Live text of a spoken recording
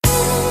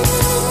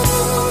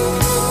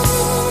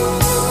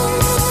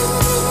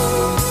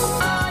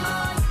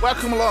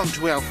welcome along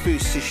to our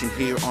first session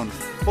here on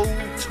Full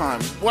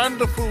Time.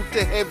 Wonderful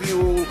to have you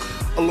all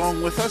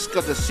along with us.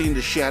 Got to send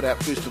a shout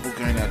out first of all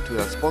going out to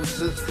our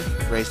sponsors,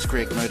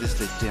 Racecrack Motors,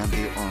 they're down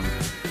there on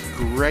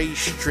Grey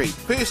Street.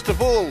 First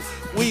of all,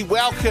 we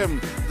welcome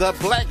the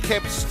Black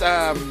Caps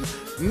brand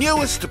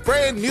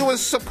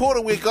newest supporter.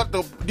 We've got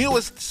the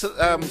newest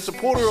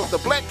supporter of the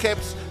Black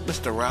Caps,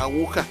 Mr. Ra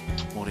Walker.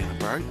 Morena,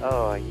 bro.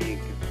 Oh, yeah,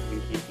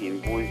 good to be in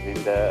boys,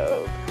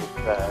 and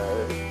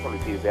probably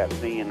be about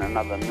me and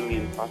another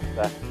million plus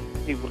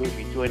people who'll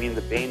be joining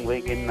the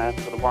bandwagon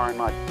for the Warren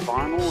Knights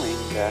final,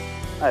 and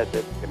it's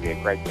going to be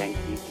a great game.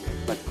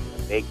 I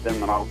beg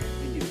them, and I'll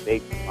continue to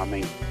beg them. I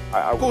mean,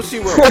 of course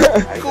you will.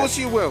 Of course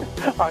you will.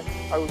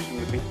 I wish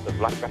them the best of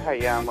luck. But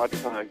hey, I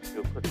just want to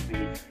do a quick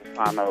thing to the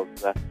whānau of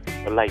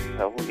the late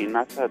Hori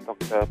Nata,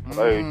 Dr.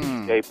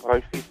 DJ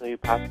Professor, who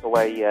passed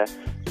away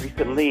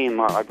recently, and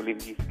I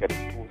believe he's got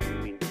his course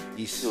when he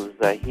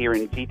was here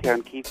in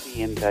G-Town, Keefe,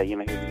 and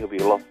he'll be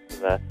lost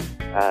to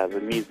the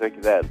music,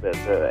 and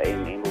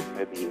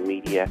also the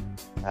media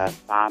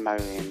whānau,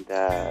 and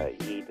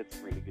he did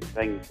some really good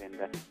things, and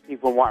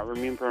people might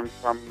remember him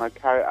from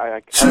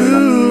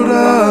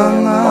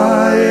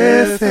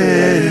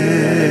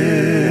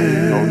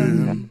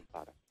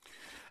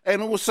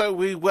And also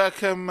we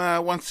welcome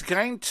once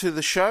again to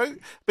the show.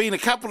 Been a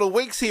couple of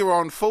weeks here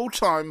on Full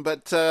Time,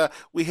 but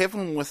we have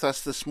him with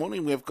us this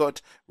morning. We've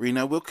got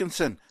Reno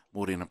Wilkinson.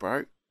 Morena,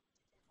 bro.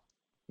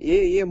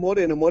 Yeah,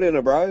 morena,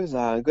 bros.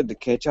 Good to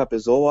catch up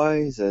as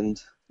always,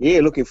 and yeah,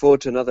 looking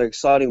forward to another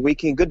exciting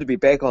weekend. Good to be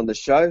back on the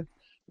show.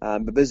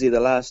 Been busy the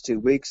last 2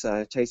 weeks,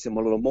 chasing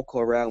my little moko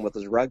around with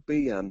his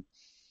rugby.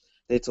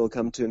 That's all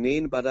come to an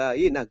end, but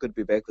good to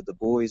be back with the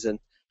boys, and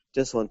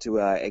just want to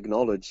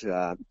acknowledge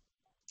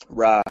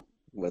Ra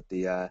with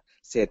the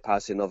sad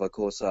passing of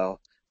course, Hone.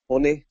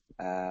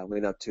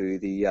 Went up to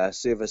the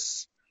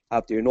service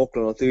up there in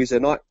Auckland on Thursday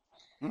night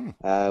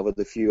with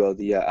a few of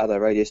the other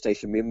radio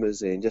station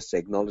members, and just to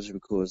acknowledge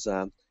because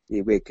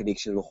we had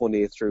connection with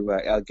Hone through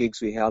our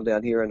gigs we held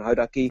down here in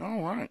Hauraki.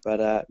 Oh, right.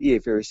 But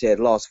very sad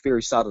loss,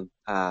 very sudden.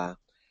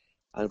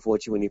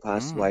 Unfortunately, when he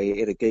passed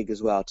away at a gig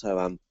as well.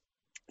 So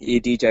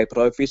DJ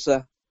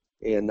Professor,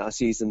 and I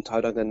see he's in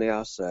Tauranga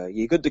now, so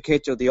good to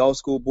catch up the old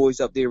school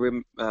boys up there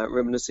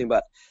reminiscing,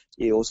 but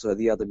also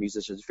the other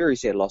musicians. Very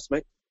sad loss,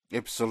 mate.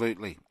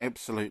 Absolutely.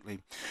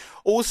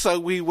 Also,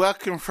 we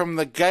welcome from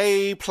the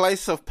gay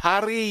place of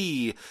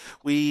Paris.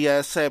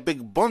 We say a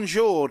big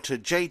bonjour to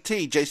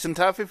JT, Jason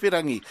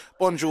Tawhiwhirangi.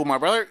 Bonjour, my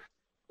brother.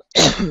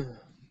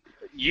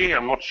 Yeah,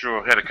 I'm not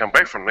sure how to come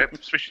back from that,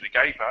 especially the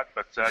gay part,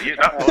 but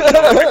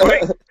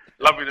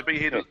lovely to be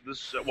here.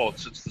 It's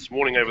this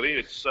morning over there.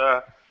 It's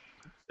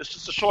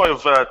just a shy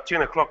of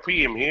 10 o'clock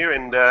p.m. here,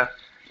 and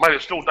mate,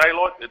 it's still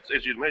daylight.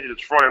 As you'd imagine,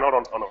 it's Friday night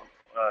on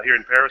here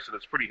in Paris, and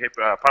it's pretty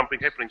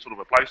happening sort of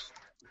a place.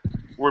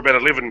 We're about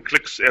 11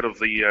 clicks out of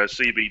the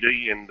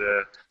CBD, and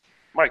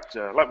mate,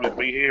 lovely to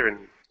be here,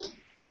 and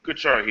good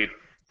show ahead.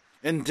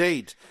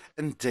 Indeed.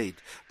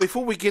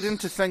 Before we get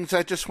into things,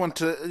 I just want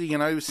to,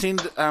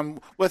 send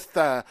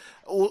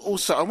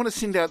also I want to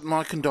send out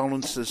my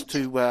condolences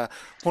to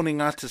Hone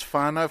Ngāta's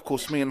whānau. Of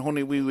course, me and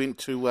Hone, we went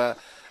to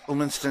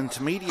Ilminster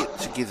Intermediate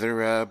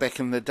together back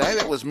in the day.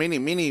 That was many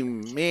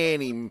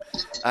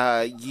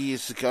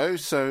years ago.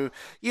 So,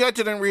 I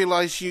didn't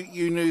realise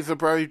you knew the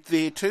bro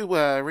there too,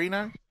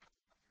 Reno.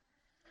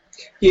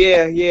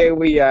 Yeah,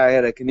 we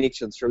had a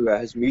connection through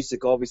his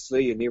music,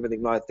 obviously, and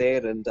everything like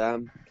that. And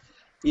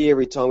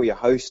every time we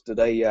hosted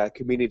a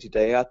community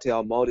day out,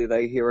 our Māori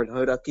Day here in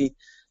Hauraki,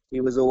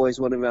 he was always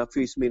one of our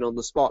first men on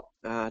the spot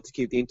to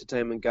keep the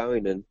entertainment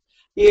going. And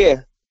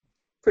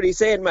pretty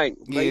sad, mate.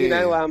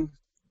 Yeah.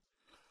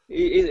 But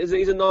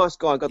he's a nice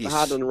guy. Got the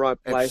heart in the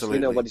right place. Absolutely.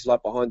 We know what he's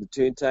like behind the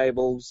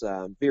turntables.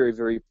 Very,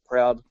 very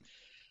proud.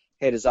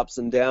 Had his ups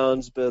and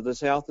downs, but his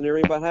health and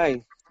everything. But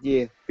hey,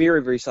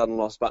 very, very sudden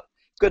loss. But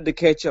good to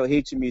catch our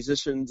heaps of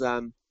musicians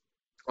on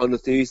the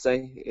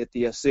Thursday at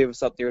the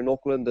service up there in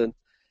Auckland, and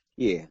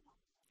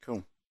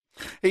cool.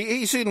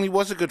 He certainly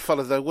was a good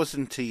fellow, though,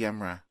 wasn't he,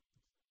 Amra?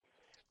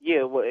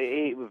 Yeah, well,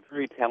 he was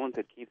very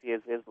talented. Keith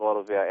has a lot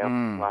of our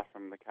staff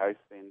from the coast,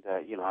 and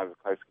I have a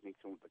close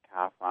connection with the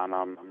car farm.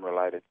 I'm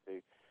related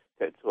to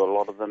a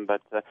lot of them,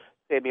 but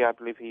sadly, I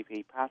believe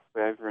he passed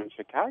away over in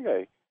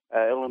Chicago,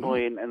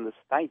 Illinois, in the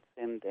States,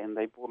 and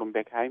they brought him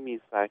back home here.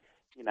 So,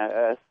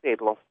 a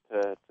sad loss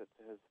to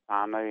his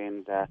whānau,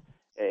 and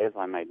as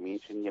I made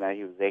mention,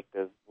 he was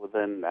active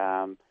within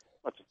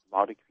not just the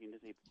Māori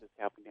community, but just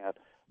helping out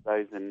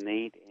those in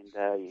need,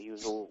 and he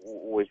was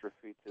always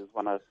referred to as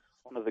one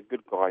of the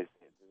good guys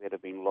that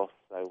have been lost.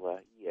 So,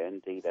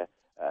 indeed, a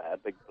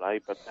big blow.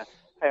 But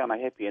hey, on a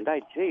happy end,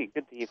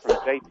 good to hear from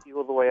JT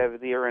all the way over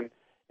there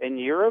in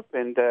Europe,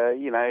 and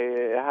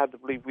hard to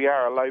believe we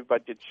are a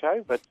low-budget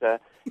show, but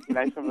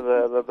some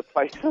of the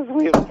places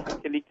we've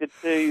connected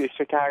to,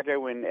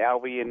 Chicago and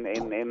Albi and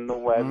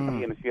Norway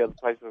and a few other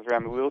places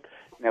around the world.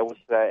 With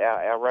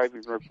our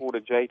roving reporter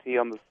JT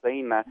on the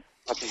scene, I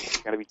think it's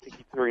going to be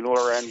tiki-touring all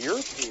around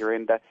Europe here,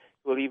 and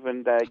will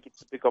even get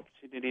the big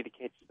opportunity to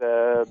catch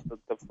the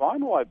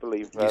final, I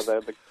believe, Yes.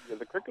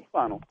 the cricket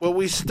final. Well,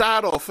 we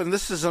start off, and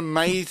this is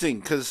amazing,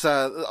 because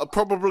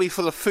probably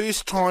for the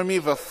first time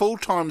ever,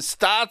 full-time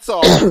starts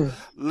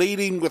off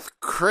leading with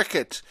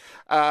cricket.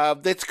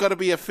 That's got to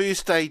be a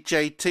first day,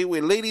 JT.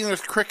 We're leading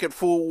with cricket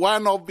for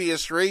one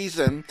obvious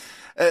reason.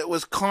 It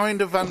was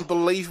kind of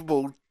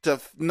unbelievable to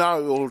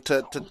know or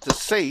to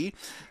see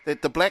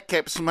that the Black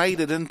Caps made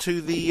it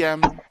into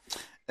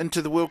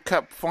the World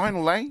Cup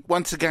final,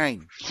 once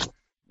again.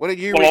 What do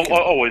you reckon? I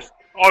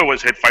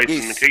always had faith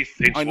Yes, in the Keith.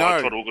 Hence I why I know.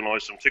 tried to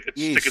organise some tickets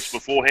Yes.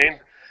 beforehand.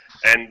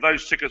 And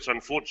those tickets,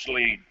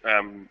 unfortunately,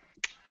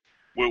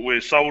 were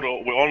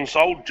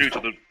on-sold due to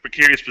the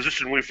precarious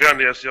position we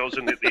found ourselves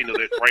in at the end of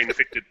that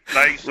rain-affected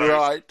day. So,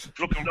 Right.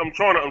 look, I'm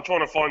trying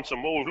to find some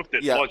more. We've looked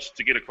at Yeah. flights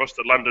to get across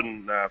to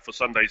London for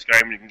Sunday's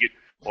game. You can get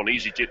on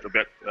EasyJet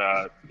about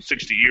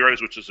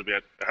 €60, which is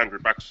about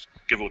 $100,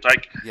 give or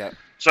take. Yeah.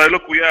 So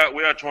look, we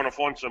are trying to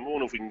find some more,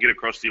 and if we can get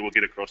across there, we'll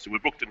get across there. We're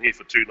booked in here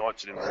for 2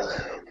 nights, and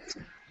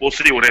we'll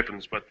see what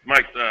happens. But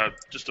mate,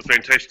 just a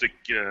fantastic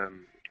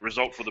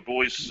result for the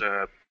boys.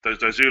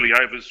 Those early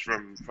overs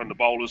from the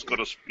bowlers got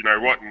us,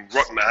 right in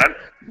the hunt.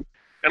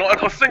 And I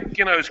think,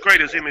 as great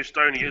as MS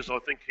Dhoni is, I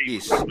think he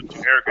Yes. was a bit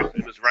too arrogant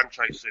in his run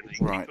chase, and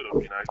he Right. could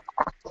have,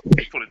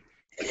 he could have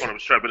kind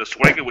of showed a bit of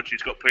swagger, which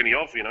he's got plenty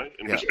of, in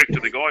Yeah. respect to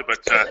the guy.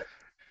 But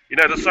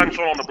the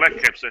sunshine on the Black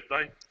Caps that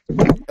day.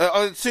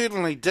 It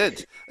certainly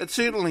did. It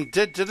certainly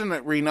did, didn't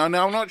it, Reno?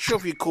 Now, I'm not sure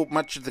if you caught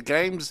much of the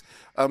games,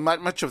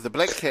 much of the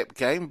Black Cap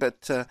game,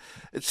 but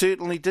it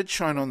certainly did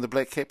shine on the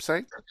Black Caps,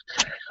 eh?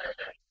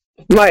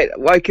 Mate,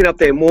 waking up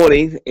that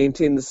morning and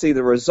tend to see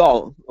the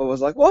result, I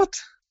was like, what?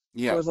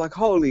 Yeah. I was like,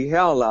 holy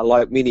hell,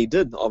 like many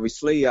did,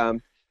 obviously,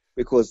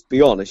 because, to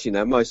be honest,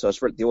 most of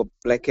us ripped the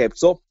Black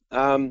Caps up.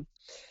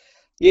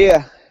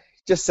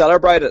 Just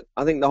celebrate it.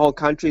 I think the whole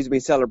country's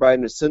been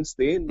celebrating it since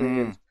then,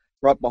 and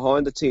right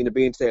behind the team to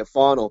be into that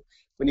final.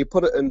 When you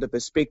put it into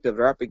perspective,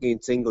 they're up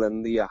against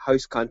England, the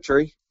host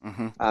country,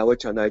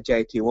 which I know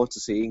JT wants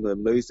to see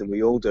England lose, and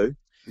we all do.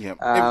 Yeah.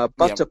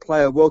 But to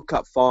play a World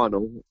Cup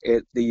final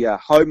at the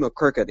home of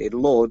cricket at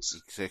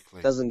Lords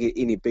Exactly. doesn't get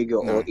any bigger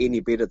or any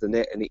better than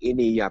that in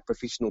any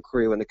professional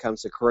career when it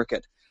comes to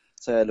cricket.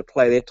 So to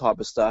play that type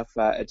of stuff,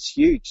 it's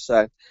huge.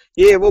 So,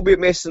 it will be a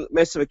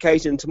massive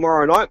occasion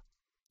tomorrow night.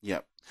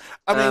 Yeah.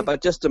 I mean,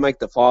 But just to make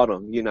the final,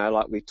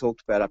 like we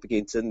talked about up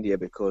against India,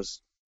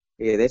 because,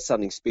 that's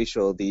something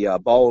special. The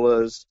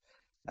bowlers,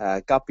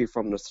 Guppy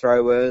from the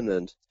throw-in,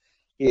 and,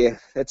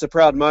 it's a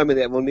proud moment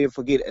that we'll never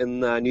forget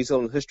in New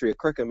Zealand history of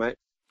cricket, mate.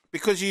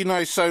 because you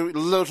know so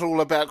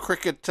little about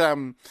cricket,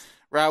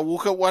 Ra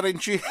Walker, why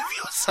don't you have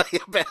your say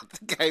about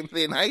the game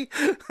then, eh?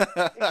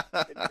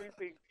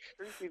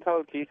 Truth be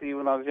told, Keithy,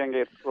 when I was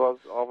younger at school,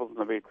 I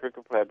wasn't a big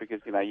cricket player because,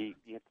 you had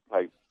to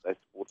play those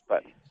sports,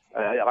 but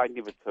I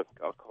never took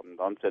cotton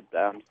on to it.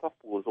 Softball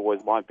was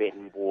always my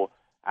batting ball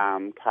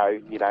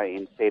code,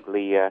 and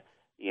sadly,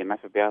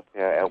 enough about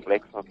our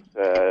Black Sox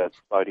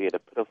slowly had a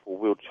pitiful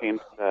world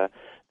champs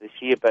this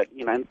year, but,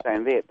 in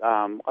saying that,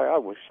 I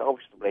wish the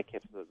Black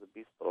Caps the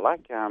best of luck.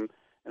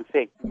 In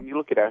fact, when you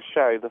look at our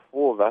show, the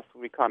 4 of us,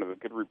 we're kind of a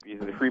good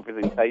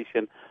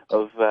representation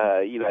of,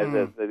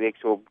 the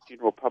actual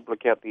general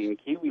public out there in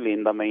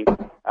Kiwiland. I mean,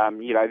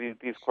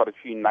 there's quite a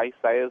few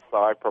naysayers, so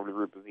I probably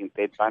represent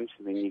that bunch,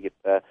 and then you get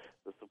the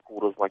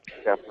supporters like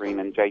yourself, Reen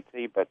and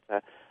JT, but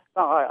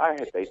no, I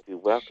hope they do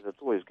well, because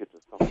it's always good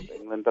to support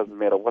England. Doesn't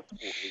matter what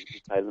sport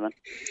we play them in.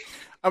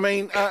 I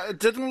mean, it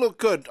didn't look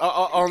good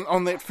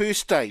on that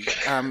first day.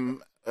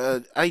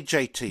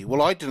 AJT.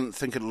 Well, I didn't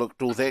think it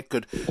looked all that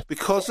good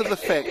because of the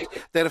fact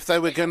that if they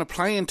were going to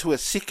play into a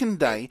second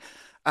day,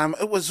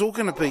 it was all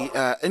going to be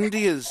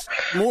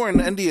more in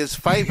India's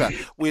favour.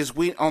 Whereas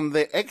on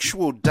the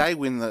actual day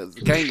when the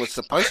game was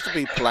supposed to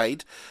be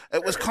played,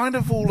 it was kind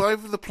of all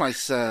over the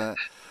place,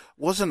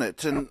 wasn't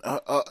it? And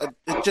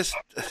it just,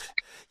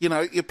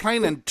 you're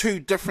playing in 2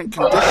 different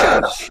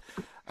conditions.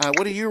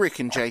 What do you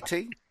reckon,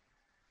 JT?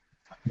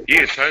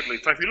 Yeah, totally.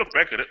 So if you look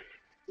back at it,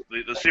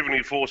 the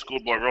 74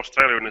 scored by Ross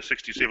Taylor and the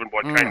 67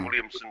 by Kane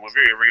Williamson were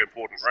very, very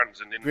important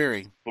runs. And then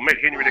for Matt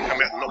Henry to come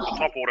out and knock the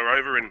top order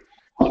over, and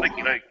I think,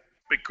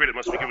 big credit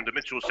must be given to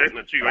Mitchell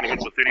Santner too. Only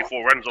went with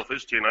 34 runs off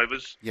his 10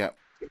 overs. Yeah.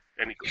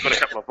 And he got a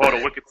couple of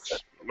vital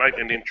wickets, mate,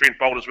 and then Trent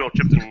bowled as well,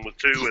 chipped in with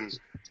 2, and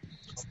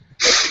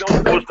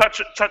it was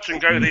touch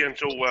and go there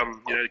until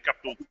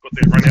Guptill got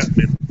that run out, and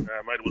then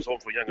mate, it was on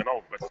for young and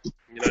old. But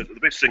the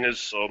best thing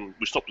is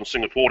we stopped in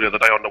Singapore the other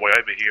day on the way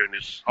over here, and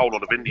there's a whole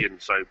lot of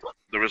Indians, so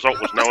the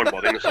result was known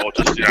by then. So I was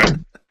just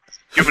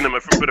giving them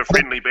a bit of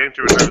friendly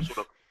banter, and they were sort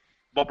of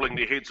bobbling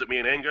their heads at me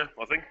in anger,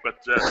 I think. But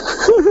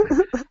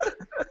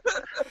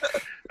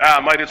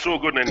mate, it's all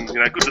good, and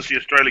good to see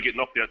Australia get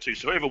knocked out too.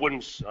 So whoever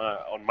wins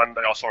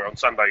on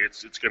Sunday,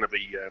 it's going to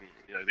be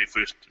their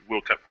first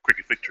World Cup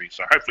cricket victory.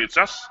 So hopefully it's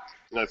us.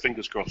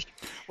 Fingers crossed.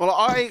 Well,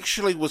 I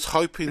actually was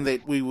hoping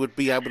that we would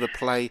be able to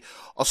play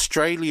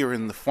Australia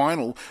in the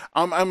final.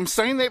 I'm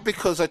saying that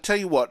because I tell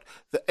you what,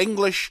 the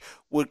English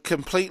would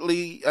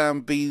completely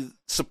be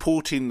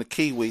supporting the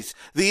Kiwis.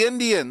 The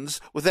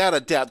Indians, without a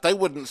doubt, they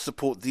wouldn't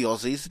support the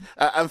Aussies.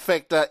 In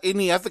fact,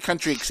 any other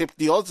country except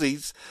the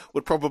Aussies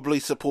would probably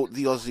support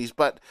the Aussies.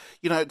 But,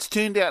 it's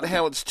turned out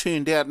how it's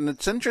turned out, and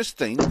it's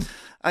interesting,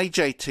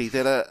 AJT,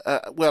 that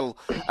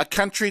a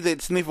country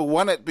that's never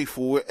won it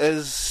before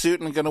is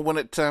certainly going to win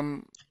it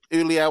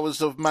early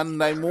hours of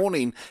Monday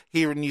morning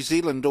here in New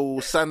Zealand,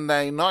 or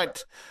Sunday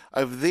night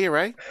over there,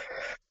 eh?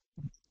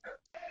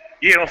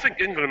 Yeah, I think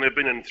England have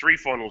been in 3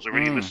 finals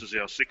already. This is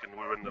our second.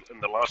 We're in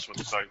the last one.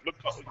 So look,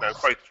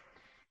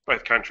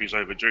 both countries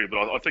overdue.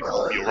 But I think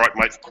you're right,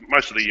 mate.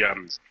 Most of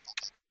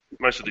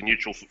the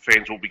neutral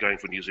fans will be going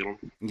for New Zealand.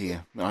 Yeah,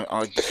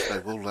 I guess they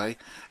will, eh?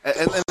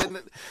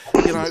 And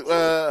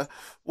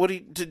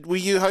were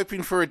you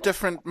hoping for a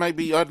different,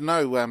 maybe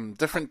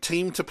different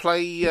team to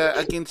play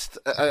against,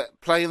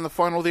 play in the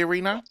final there,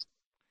 Reno?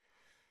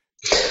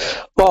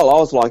 Well, I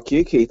was like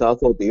you, Keith. I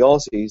thought the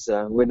Aussies,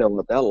 we know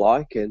what they're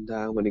like, and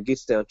when it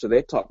gets down to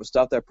that type of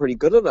stuff, they're pretty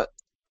good at it.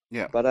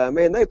 Yeah. But,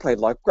 man, they played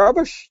like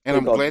rubbish. And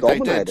I'm got glad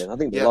dominated. they did. I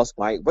think they lost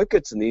by 8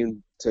 wickets and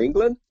then to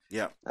England.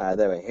 Yeah.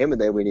 They were hammered.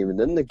 They weren't even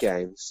in the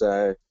game.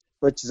 So,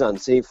 which is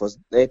unsafe for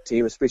that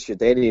team, especially at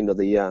that end of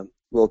the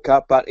World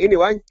Cup. But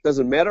anyway,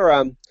 doesn't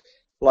matter.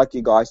 Like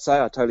you guys say,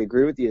 I totally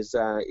agree with you.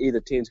 Either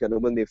team's going to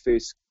win their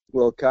first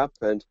World Cup,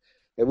 and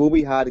it will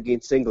be hard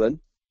against England.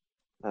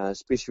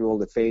 Especially all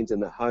the fans in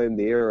the home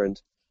there,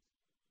 and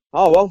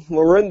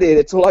we're in there.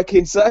 That's all I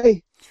can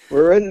say.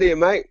 We're in there,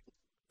 mate.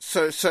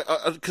 So,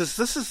 because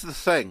this is the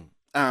thing,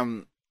 the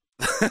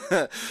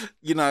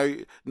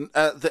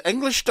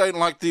English don't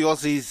like the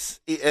Aussies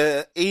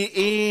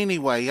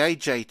anyway,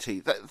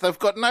 JT? They've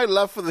got no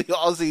love for the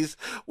Aussies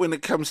when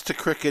it comes to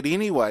cricket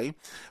anyway.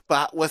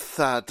 But with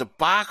the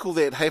debacle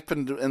that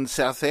happened in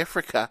South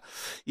Africa,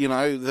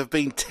 they've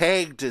been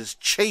tagged as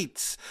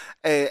cheats,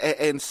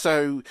 and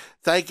so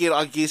they get,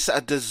 I guess,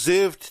 a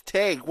deserved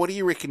tag. What do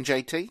you reckon,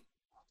 JT?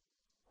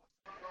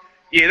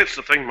 Yeah, that's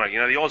the thing, mate. The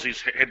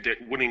Aussies had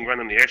that winning run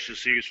in the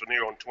Ashes series for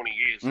near on 20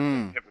 years.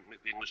 And haven't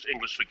let the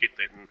English forget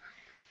that. And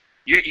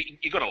yeah,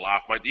 you got to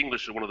laugh, mate. The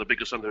English are one of the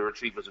biggest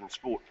underachievers in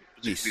sport,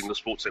 particularly in the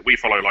sports that we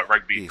follow, like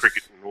rugby,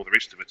 cricket, and all the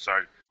rest of it. So,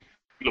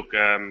 look,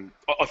 I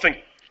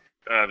think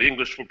the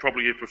English would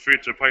probably have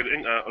preferred to play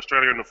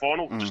Australia in the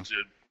final, just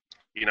to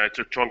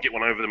try and get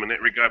one over them in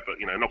that regard.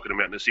 But knocking them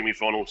out in the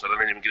semi-final, so they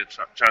don't even get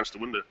a chance to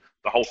win the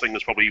whole thing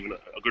is probably even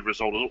a good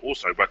result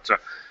also. But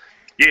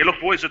yeah,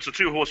 look, boys, it's a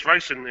 2-horse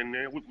race, and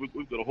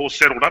we've got a horse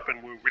saddled up,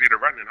 and we're ready to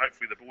run, and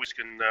hopefully the boys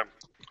can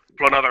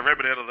pull another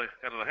rabbit out of the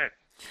hat.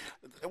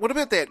 What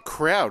about that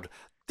crowd?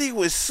 There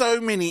were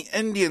so many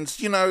Indians,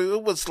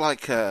 it was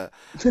like in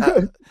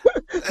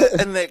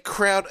that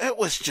crowd, it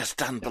was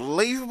just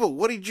unbelievable.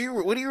 What do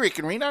you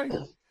reckon,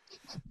 Reno?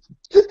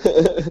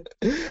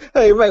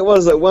 Hey, mate, what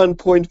is it,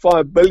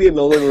 1.5 billion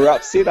of them were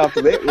upset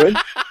after that win?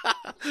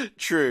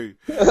 True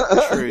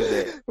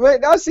that.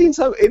 Mate, I've seen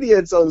some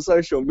idiots on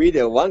social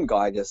media. One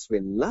guy just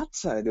went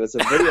nuts. There was a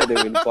video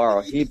that went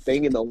viral, head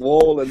banging the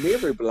wall and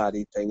every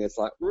bloody thing. It's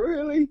like,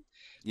 really?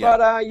 Yeah.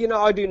 But,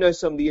 I do know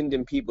some of the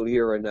Indian people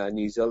here in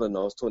New Zealand.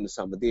 I was talking to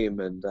some of them,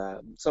 and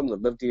some of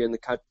them lived here in the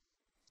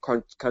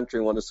country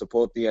and want to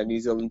support the New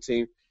Zealand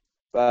team.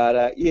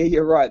 But, yeah,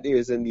 you're right.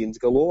 There's Indians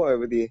galore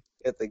over there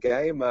at the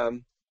game.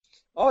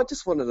 I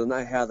just wanted to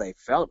know how they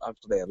felt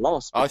after their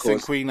loss. I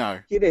think we know.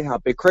 You know how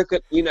big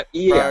cricket, Bro,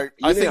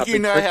 I think you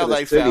know how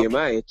they felt.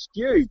 It's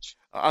huge.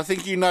 I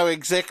think you know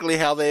exactly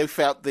how they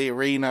felt there,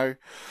 Reno.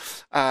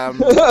 I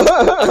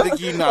think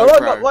you know,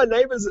 bro. My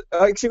neighbours,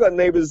 I actually got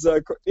neighbours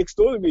next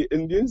door to me,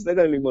 Indians. They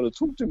don't even want to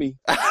talk to me.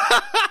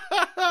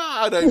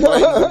 I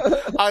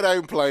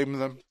don't blame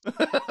them.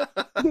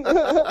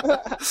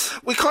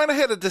 We kind of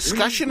had a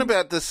discussion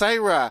about this,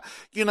 Ra?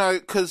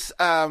 Because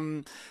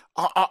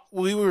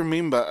we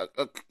remember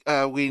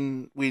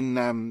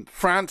when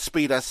France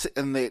beat us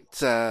in that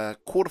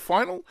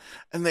quarterfinal.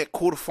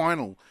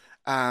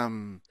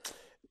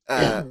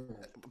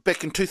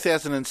 Back in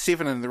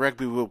 2007 in the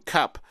Rugby World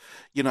Cup,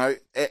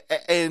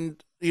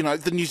 and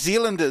the New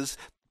Zealanders,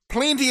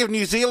 plenty of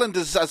New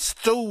Zealanders are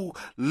still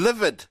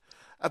livid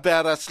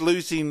about us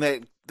losing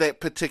that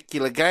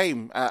particular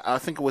game. I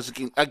think it was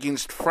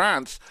against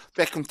France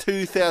back in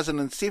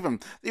 2007.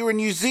 There are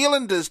New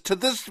Zealanders to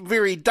this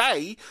very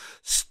day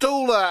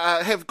still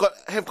have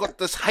got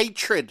this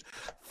hatred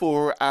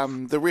for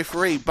the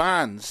referee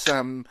Barnes,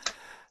 don't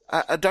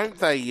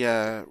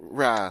they,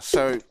 Ra?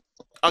 So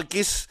I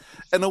guess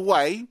in a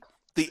way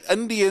the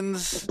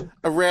Indians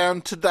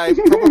around today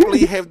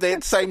probably have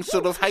that same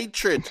sort of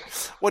hatred.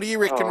 What do you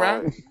reckon,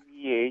 Ra?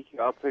 Yeah,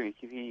 I'll tell you,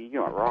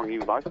 you're not wrong.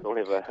 Even I still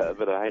have a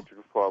bit of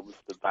hatred for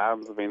Mr.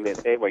 Barnes. I mean,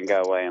 that won't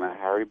go away in a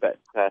hurry. But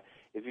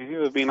if you've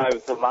ever been over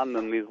to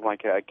London, there's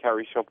like a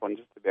curry shop on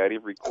just about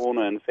every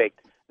corner. In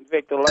fact,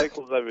 the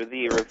locals over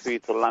there refer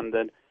to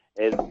London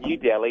as New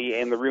Delhi,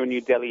 and the real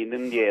New Delhi in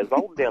India as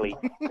Old Delhi.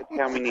 That's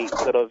how many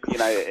sort of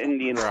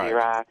Indians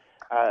there are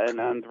in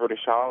the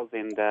British Isles,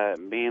 and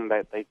man,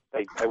 they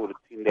would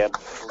have turned out to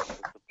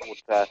support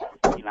the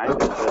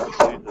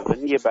Blues of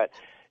India, but.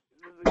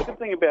 the good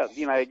thing about,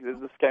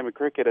 this game of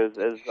cricket is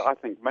I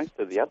think most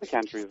of the other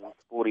countries are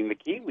supporting the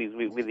Kiwis.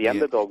 We're the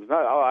underdogs. No,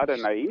 I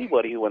don't know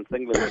anybody who wants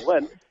England to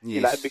win,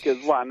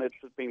 because one, it's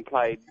been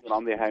played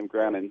on their home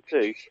ground, and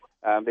two,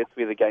 that's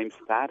where the game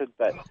started.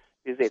 But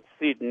there's that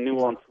certain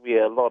nuance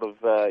where a lot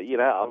of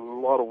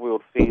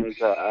world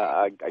fans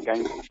are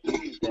against the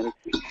Kiwis, and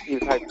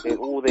there's hope that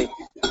all that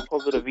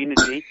positive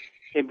energy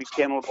can be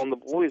channeled on the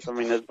boys. I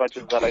mean, as much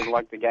as I don't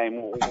like the game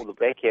or the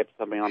Black Caps,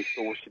 I mean, I'm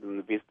still wishing them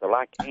the best of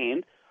luck,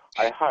 and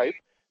I hope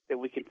that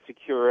we can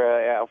secure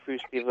our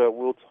first ever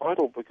world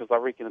title, because I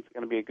reckon it's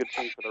going to be a good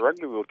thing for the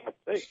Rugby World Cup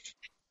too.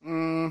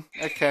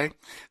 Okay.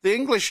 The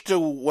English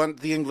still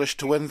want the English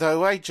to win, though,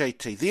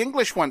 JT? The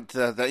English want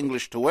the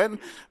English to win,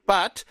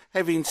 but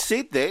having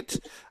said that,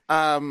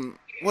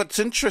 what's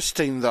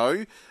interesting,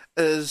 though,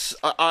 is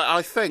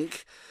I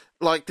think...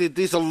 like,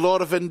 there's a lot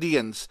of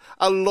Indians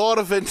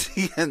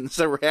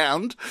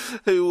around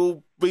who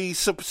will be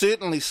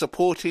certainly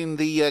supporting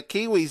the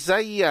Kiwis,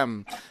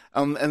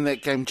 in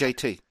that game,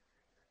 JT.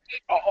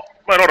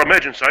 Mate, I'd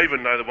imagine so,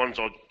 even though the ones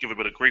I'd give a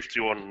bit of grief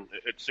to at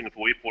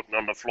Singapore Airport and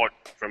on the flight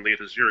from there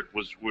to Zurich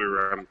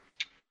were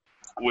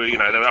they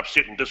were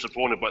upset and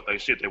disappointed, but they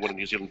said they wanted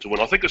New Zealand to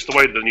win. I think it's the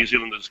way that the New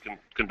Zealanders can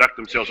conduct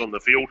themselves on the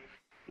field.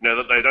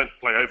 That they don't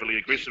play overly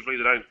aggressively,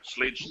 they don't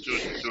sledge to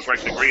a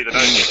great degree, they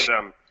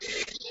don't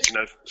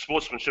get,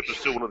 sportsmanship is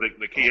still one of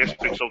the key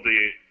aspects of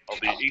the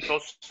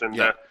ethos, and,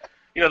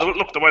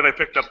 look, the way they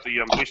picked up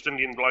the West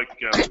Indian bloke,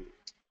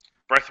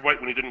 Braithwaite,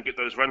 when he didn't get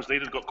those runs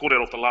needed, got caught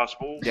out off the last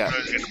ball, and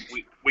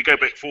we go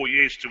back 4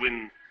 years to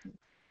when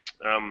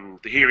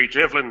the hairy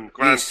javelin,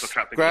 Grant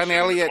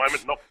Elliott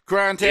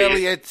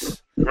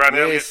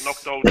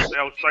knocked old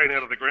Shane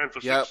out of the ground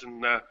for six,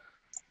 and, and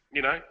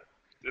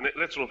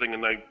that sort of thing,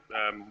 and they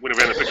went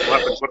around and picked him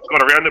up and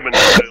got around him and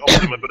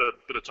offered him a bit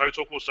of toe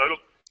talk or so. Look,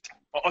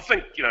 I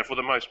think, for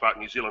the most part,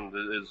 New Zealand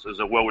is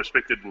a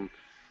well-respected and,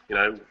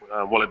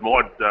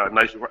 well-admired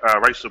nation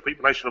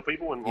of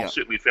people, and I've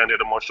certainly found out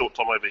in my short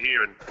time over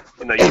here, and,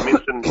 you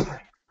mentioned,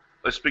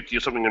 they speak to you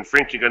something in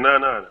French, you go,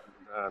 no,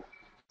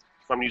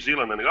 from New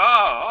Zealand, and they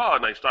go,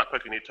 and they start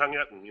poking their tongue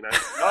out, and,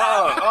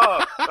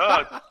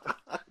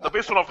 the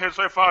best one I've had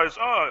so far is,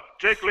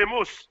 Jake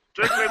Lemus.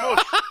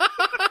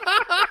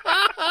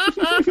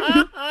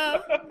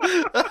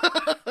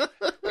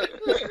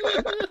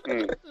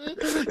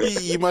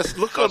 You must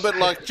look a bit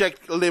like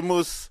Jack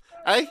Lemus,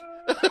 eh?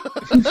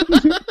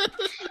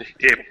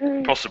 Yeah,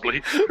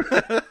 possibly.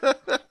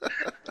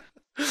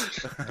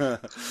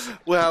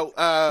 Well,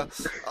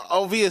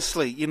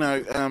 obviously,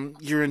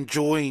 you're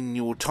enjoying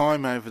your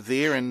time over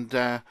there, and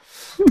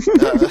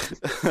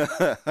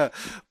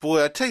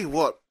boy, I tell you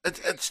what,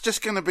 it's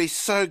just going to be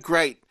so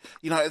great.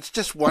 It's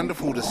just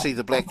wonderful to see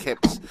the Black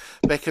Caps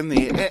back in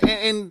there.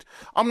 And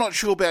I'm not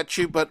sure about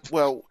you, but,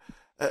 well,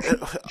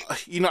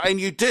 and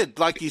you did,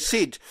 like you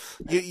said,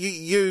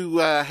 you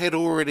had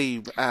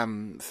already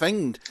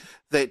thinged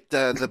that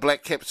the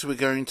Black Caps were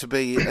going to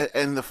be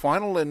in the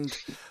final, and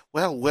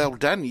well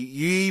done.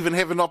 You even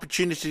have an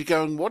opportunity to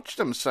go and watch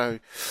them. So,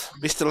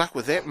 best of luck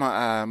with that,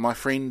 my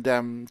friend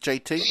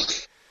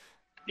JT.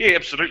 Yeah,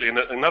 absolutely. And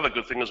another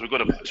good thing is we've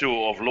got a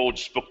tour of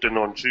Lords booked in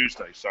on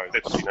Tuesday. So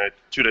that's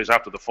 2 days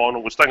after the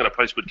final. We're staying at a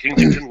place called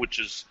Kensington, which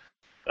is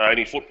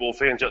any football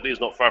fans out there is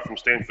not far from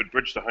Stamford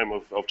Bridge, the home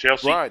of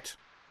Chelsea. Right.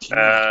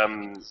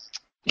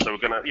 So we're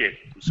gonna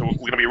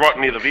be right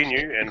near the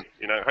venue, and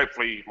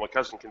hopefully my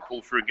cousin can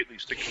pull through and get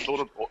these tickets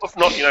sorted. Or if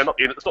not,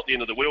 it's not the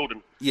end of the world,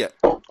 and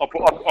I'll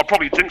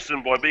probably jinx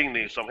them by being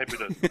there. So I'm happy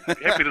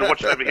to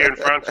watch it over here in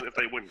France if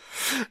they win.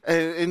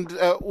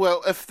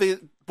 Well, if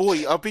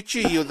I bet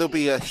you there'll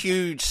be a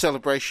huge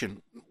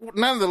celebration.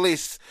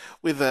 Nonetheless,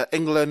 whether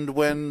England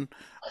win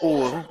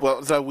or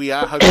though we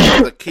are hoping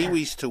for the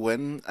Kiwis to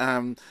win,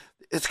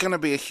 it's going to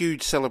be a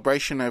huge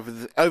celebration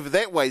over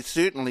that way,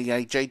 certainly,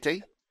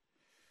 JT.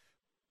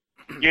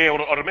 Yeah,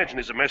 I'd imagine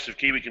there's a massive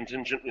Kiwi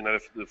contingent,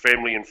 the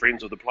family and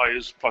friends of the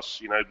players, plus,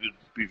 there'll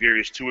be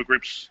various tour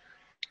groups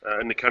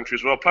in the country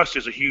as well. Plus,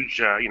 there's a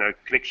huge,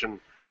 connection,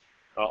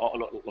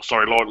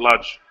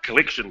 large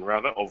collection,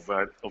 rather, of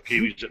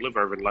Kiwis that live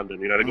over in London.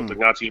 They've got the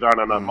Ngāti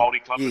Rana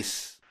Māori Club.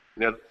 Yes.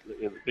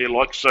 They're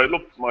like, so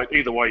look, mate,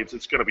 either way,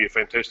 it's going to be a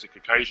fantastic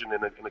occasion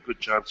and a good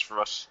chance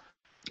for us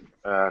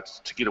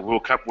to get a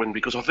World Cup win,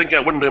 because I think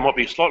our window might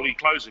be slightly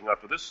closing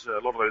after this. A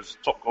lot of those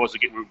top guys are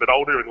getting a bit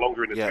older and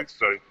longer in the tooth,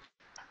 so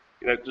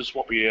just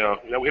what we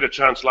had a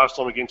chance last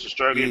time against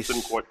Australia. Yes. It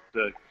didn't quite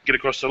get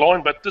across the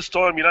line, but this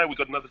time, we've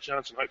got another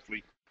chance, and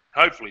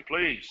hopefully,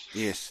 please.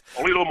 Yes.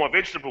 I'll eat all my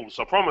vegetables,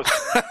 I promise.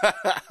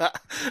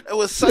 It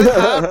was so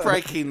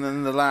heartbreaking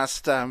in the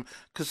last,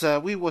 because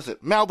where was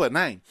it? Melbourne,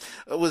 eh?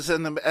 It was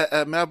in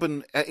the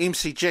Melbourne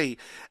MCG,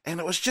 and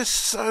it was just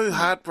so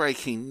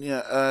heartbreaking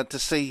to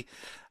see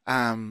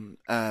the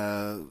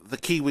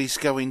Kiwis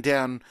going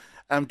down.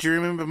 Do you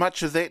remember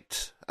much of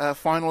that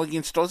final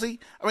against Aussie?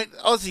 I mean,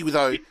 Aussie,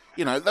 though,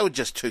 they were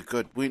just too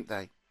good, weren't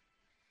they?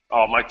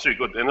 Oh, mate, too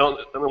good. And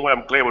in a way,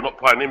 I'm glad we're not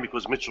playing them,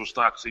 because Mitchell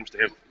Starc seems to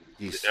have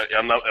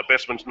our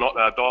batsman's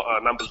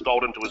numbers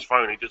dialed into his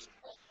phone.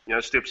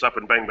 steps up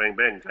and bang, bang,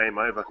 bang, game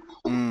over.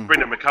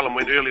 Brendan McCullum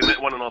went early in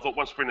that one, and I thought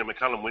once Brendan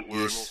McCullum went, we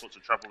were in all sorts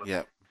of trouble.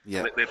 Yeah.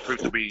 And that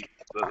proved to be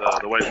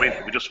the way it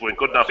went. We just weren't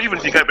good enough. Even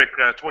if you go back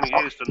 20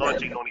 years to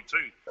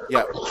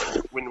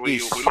 1992, when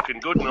we were looking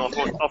good, and I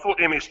thought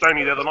MS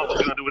Stoney the other night was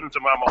going to do an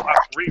Inter-Marmol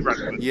Up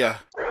rerun. But, Yeah.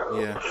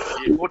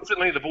 Well,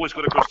 certainly the boys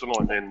got across the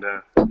line, and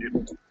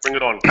bring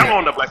it on. Come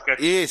on, the Black Cats.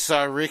 Yes,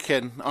 I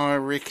reckon.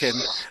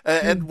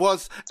 It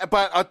was,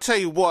 but I'll tell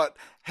you what,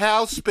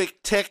 how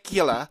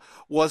spectacular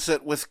was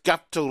it with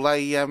Guptill,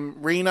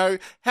 Reno?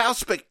 How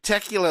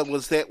spectacular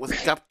was that with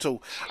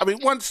Guptill? I mean,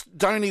 once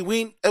Donny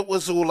went, it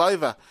was all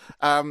over.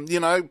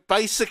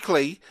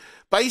 Basically,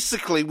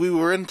 we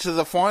were into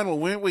the final,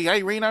 weren't we,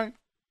 Reno?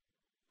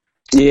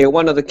 Yeah,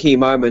 one of the key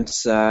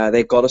moments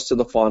that got us to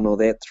the final,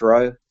 that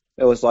throw.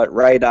 It was like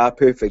radar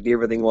perfect.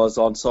 Everything was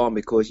on time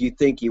because you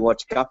think you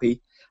watch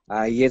Guppy.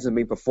 He hasn't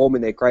been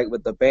performing that great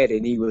with the bat,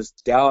 and he was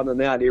down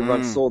and out.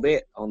 Everyone saw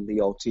that on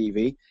the old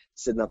TV,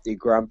 sitting up their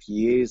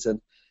grumpy ears.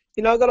 And,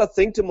 I got to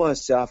think to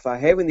myself,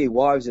 having their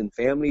wives and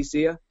families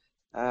there,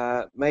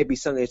 maybe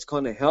something that's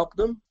kind of helped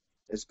them.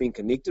 It's been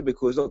connected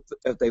because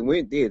if they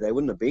weren't there, they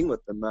wouldn't have been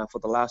with them for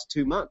the last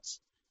 2 months.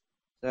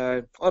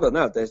 So, I don't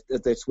know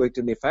if that's worked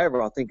in their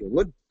favour. I think it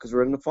would because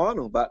we're in the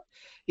final. But,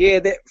 yeah,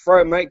 that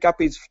throw, mate,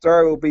 Guppy's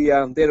throw will be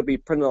that'll be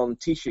printed on a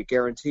T-shirt,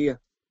 guarantee you.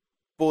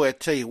 Boy, I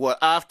tell you what,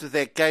 after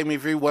that game,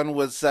 everyone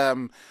was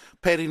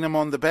patting him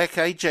on the back,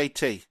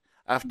 JT?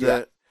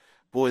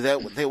 Boy,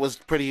 that was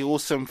pretty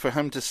awesome for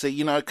him to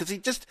see, because he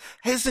just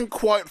hasn't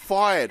quite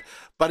fired.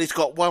 But he's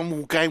got one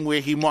more game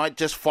where he might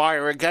just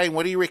fire again.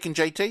 What do you reckon,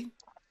 JT?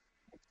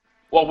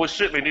 Well, we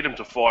certainly need him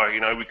to fire.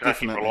 We can't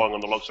keep relying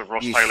on the likes of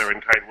Ross Taylor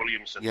and Kane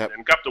Williamson. Yep.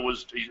 And Gupta in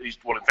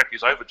fact,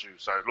 he's overdue.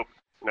 So, look,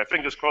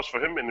 fingers crossed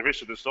for him and the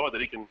rest of the side that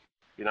he can,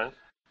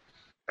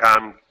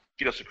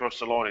 get us across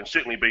the line and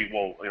certainly be,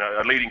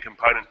 a leading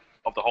component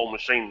of the whole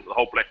machine, the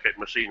whole Black Cat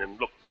machine. And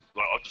look,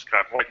 I just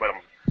can't wait, mate.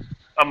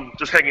 I'm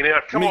just hanging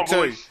out. Come on,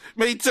 boys.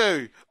 Me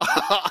too.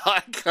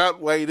 I can't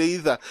wait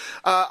either.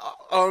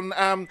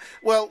 And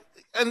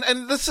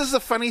this is the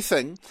funny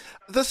thing.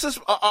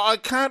 I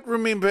can't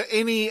remember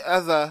any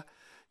other,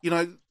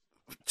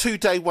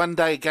 2-day,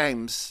 1-day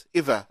games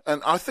ever.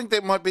 And I think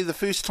that might be the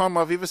first time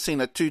I've ever seen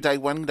a 2-day,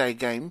 1-day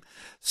game.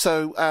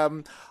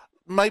 So,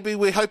 maybe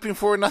we're hoping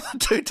for another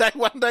 2-day,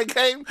 1-day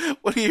game.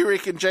 What do you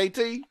reckon,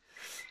 JT?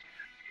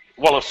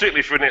 Well,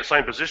 certainly if we're in that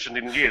same position,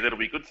 then yeah, that'll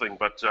be a good thing.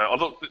 But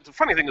the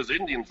funny thing is, the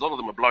Indians, a lot of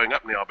them are blowing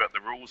up now about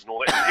the rules and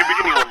all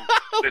that.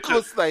 Of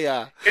course they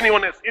are.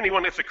 Anyone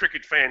that's a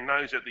cricket fan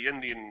knows that the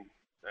Indian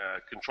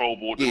control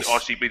board, the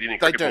ICB, the Indian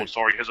Cricket Board,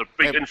 has a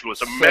big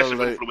influence, a massive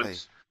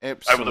influence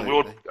over the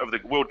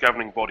world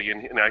governing body.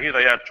 And here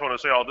they are trying to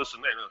say, this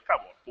and that. And come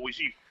on, boys,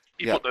 you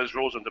put those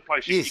rules into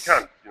place. You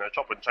can't,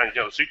 chop and change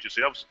to suit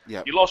yourselves.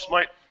 Yep. You lost,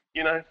 mate.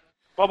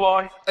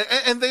 Bye-bye.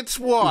 And that's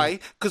why,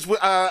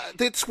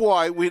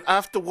 when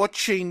after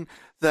watching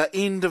the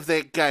end of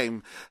that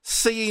game,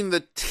 seeing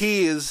the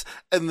tears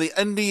in the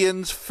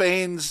Indians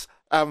fans'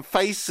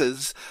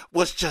 faces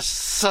was just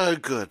so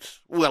good.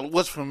 Well, it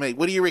was for me.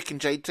 What do you reckon,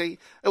 JT?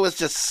 It was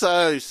just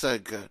so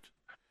good.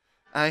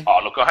 Eh? Oh,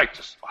 look, I hate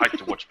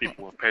to watch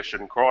people with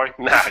passion cry.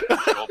 Nah, good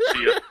job,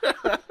 see ya.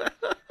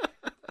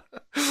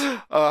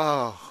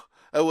 Oh.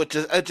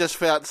 It just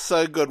felt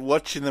so good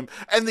watching them,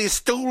 and they're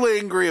still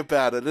angry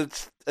about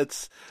it.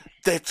 That's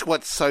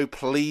what's so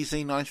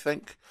pleasing, I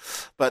think.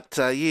 But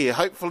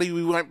hopefully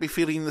we won't be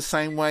feeling the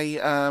same way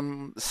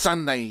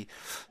Sunday.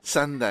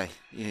 Yeah,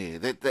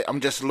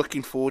 I'm just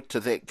looking forward to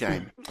that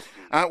game.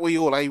 Aren't we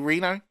all,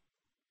 Reno?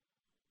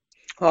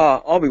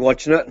 Oh, I'll be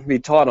watching it. Be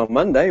tired on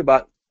Monday,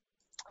 but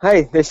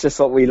hey, that's just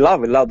what we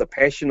love. We love the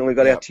passion, and we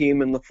got our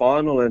team in the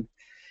final, and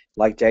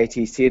like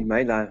JT said,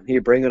 mate,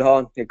 here, bring it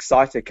on.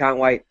 Excited, can't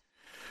wait.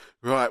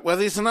 Right, well,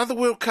 there's another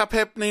World Cup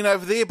happening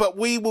over there, but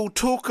we will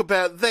talk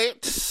about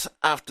that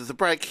after the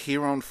break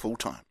here on Full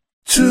Time.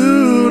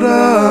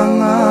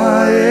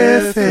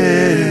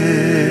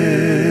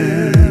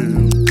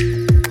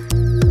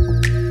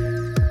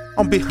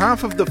 On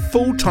behalf of the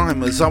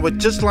full-timers, I would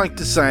just like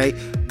to say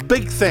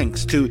big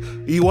thanks to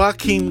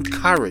Joachim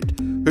Currid,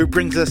 who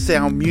brings us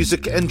our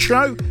music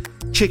intro.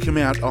 Check him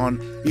out on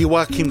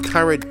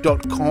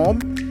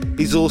joachimcurrid.com.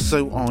 He's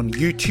also on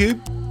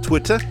YouTube,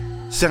 Twitter,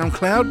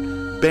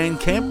 SoundCloud,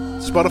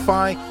 Bandcamp,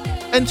 Spotify,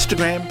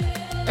 Instagram,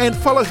 and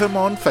follow him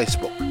on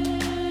Facebook.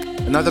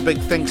 Another big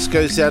thanks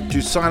goes out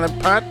to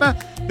Silent Partner,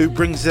 who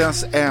brings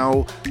us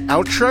our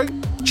outro.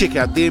 Check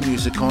out their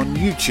music on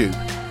YouTube.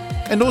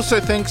 And also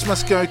thanks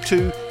must go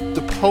to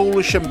the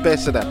Polish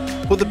Ambassador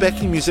for the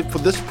backing music for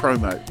this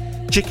promo.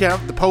 Check out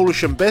the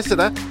Polish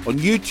Ambassador on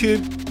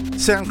YouTube,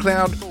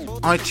 SoundCloud,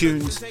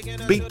 iTunes,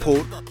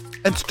 Beatport,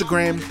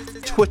 Instagram,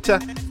 Twitter,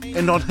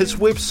 and on his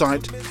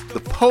website,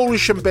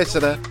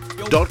 thepolishambassador.com.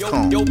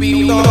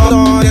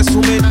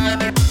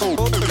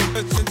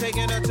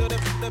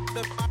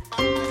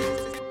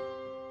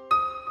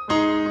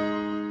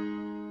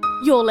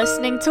 You're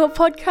listening to a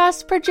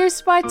podcast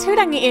produced by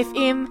Tūrangi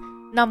FM,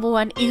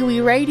 #1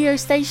 iwi radio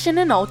station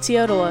in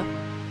Aotearoa.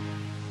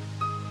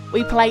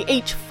 We play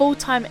each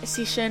full-time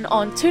session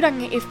on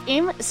Tūrangi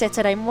FM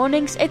Saturday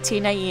mornings at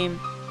 10 a.m.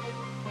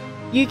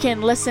 You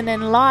can listen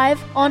in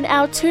live on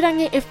our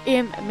Tūrangi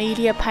FM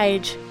media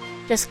page.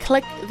 Just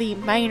click the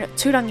main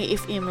Tūrangi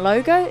FM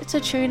logo to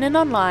tune in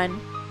online.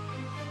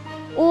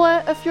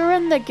 Or if you're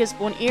in the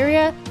Gisborne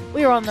area,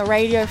 we're on the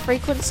radio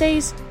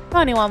frequencies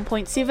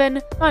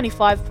 91.7,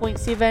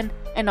 95.7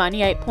 and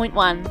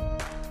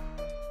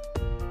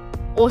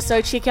 98.1.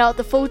 Also check out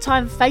the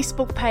full-time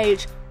Facebook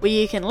page where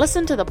you can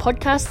listen to the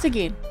podcast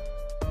again.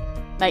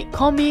 Make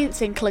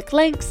comments and click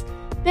links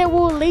that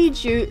will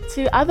lead you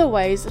to other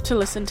ways to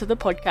listen to the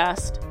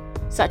podcast,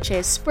 such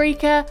as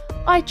Spreaker,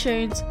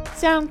 iTunes,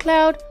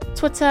 SoundCloud,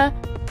 Twitter,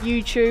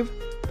 YouTube,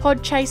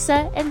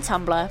 Podchaser and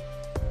Tumblr.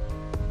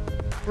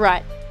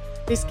 Right,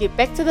 let's get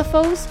back to the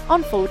Fools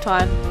on Full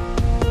Time.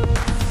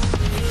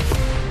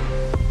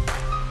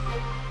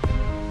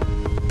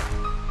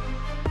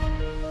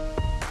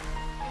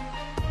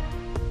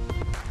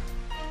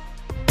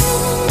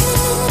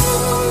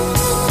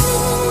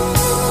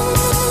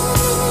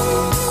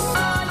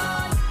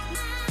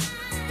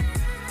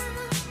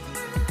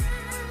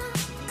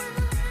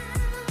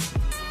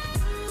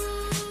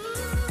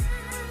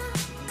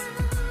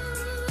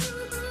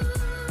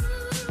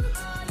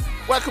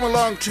 Welcome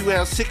along to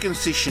our second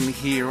session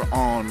here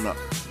on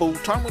Full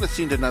Time. I want to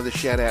send another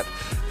shout out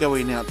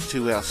going out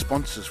to our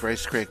sponsors,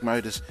 Racecrack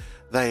Motors.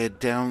 They are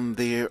down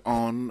there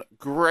on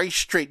Grey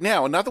Street.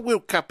 Now, another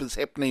World Cup is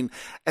happening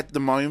at the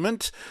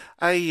moment.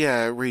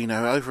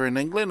 Reno, over in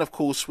England. Of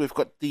course, we've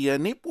got the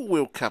Netball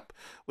World Cup,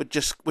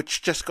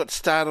 which just got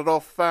started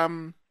off,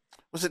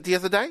 was it the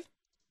other day?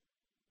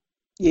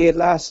 Yeah,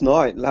 last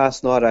night,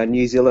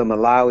 New Zealand,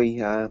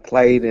 Malawi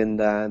played, and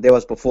that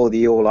was before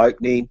the All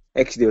Opening.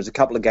 Actually, there was a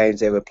couple of games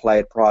that were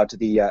played prior to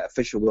the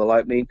official World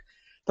Opening.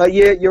 But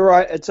yeah, you're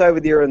right, it's over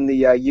there in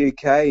the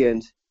UK,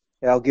 and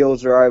our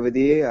girls are over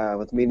there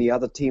with many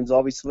other teams,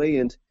 obviously,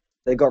 and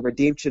they got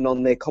redemption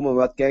on their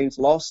Commonwealth Games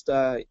lost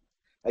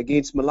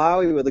against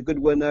Malawi with a good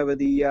win over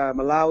the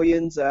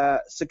Malawians,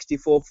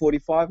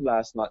 64-45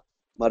 last night.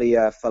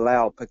 Maria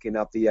Falau picking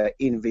up the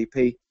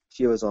MVP.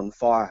 She was on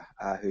fire.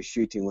 Her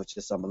shooting was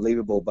just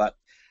unbelievable. But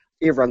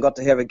everyone got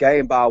to have a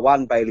game, bar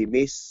one, Bailey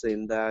Mess,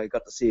 and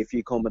got to see a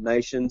few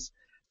combinations.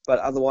 But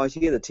otherwise,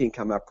 yeah, the team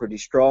came out pretty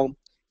strong.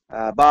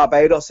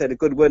 Barbados had a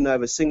good win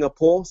over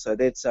Singapore, so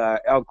that's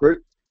our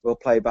group. We'll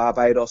play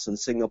Barbados and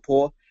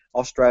Singapore.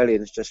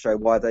 Australians just show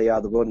why they are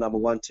the world number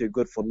 1, too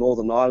good for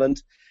Northern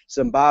Ireland.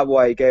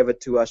 Zimbabwe gave it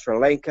to Sri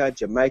Lanka.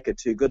 Jamaica,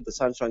 too good. The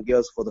Sunshine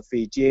Girls for the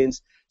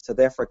Fijians. South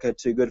Africa,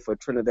 too good for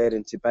Trinidad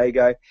and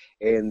Tobago.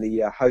 And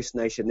the host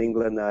nation,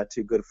 England,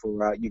 too good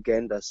for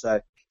Uganda.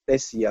 So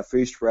that's the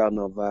first round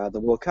of the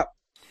World Cup.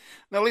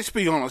 Now, let's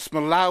be honest,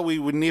 Malawi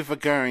were never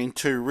going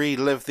to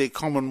relive their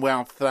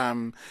Commonwealth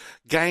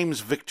Games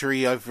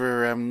victory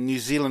over New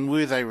Zealand,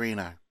 were they,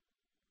 Reno?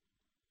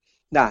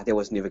 Nah, that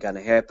was never going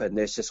to happen.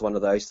 That's just one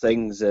of those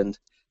things. And,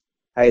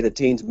 hey, the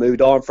team's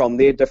moved on from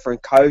their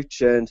different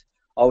coach, and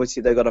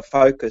obviously they've got to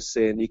focus,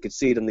 and you could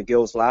see it in the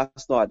girls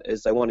last night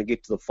as they want to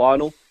get to the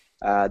final.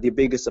 Their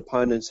biggest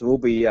opponents will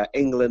be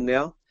England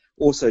now,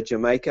 also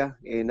Jamaica,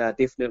 and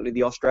definitely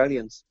the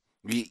Australians.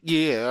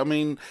 Yeah, I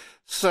mean,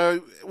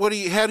 so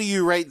how do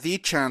you rate their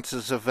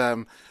chances of,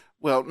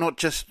 not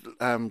just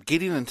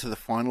getting into the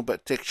final,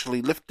 but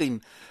actually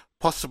lifting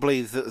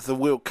possibly the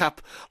World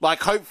Cup,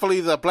 like hopefully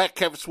the Black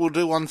Caps will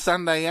do on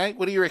Sunday, eh?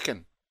 What do you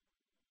reckon?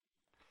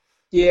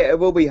 Yeah, it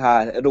will be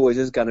hard. It always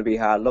is going to be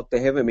hard. Look, they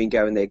haven't been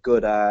going that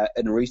good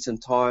in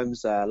recent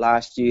times.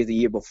 Last year, the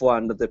year before,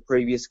 under the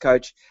previous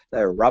coach, they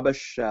were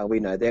rubbish. We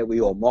know that.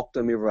 We all mocked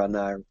them.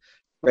 Everyone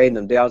ran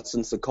them down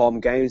since the Com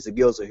Games. The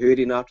girls are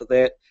hurting after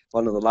that.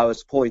 One of the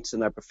lowest points in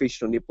their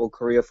professional netball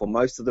career for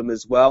most of them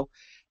as well.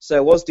 So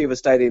it was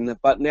devastating.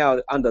 But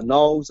now, under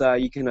Knowles,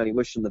 you can only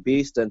wish them the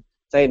best. And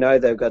they know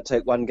they've got to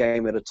take one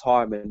game at a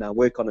time and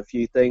work on a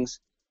few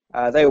things.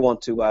 They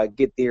want to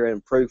get there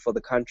and prove for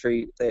the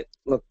country that,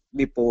 look,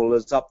 netball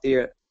is up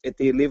there at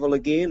their level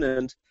again,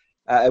 and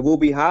it will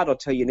be hard, I'll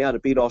tell you now, to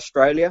beat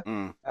Australia.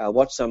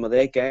 Watch some of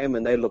that game,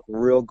 and they look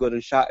real good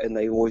and sharp, and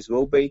they always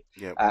will be.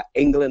 Yep.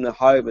 England at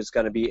home is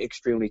going to be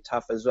extremely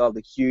tough as well.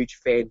 The huge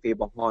fanfare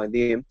behind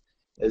them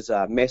is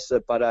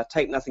massive, but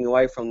take nothing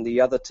away from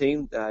the other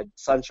team,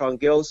 Sunshine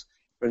Girls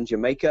from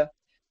Jamaica.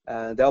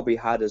 They'll be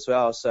hard as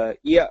well. So,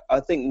 yeah, I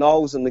think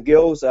Knowles and the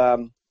girls,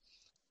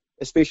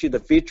 especially the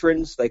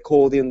veterans, they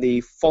call them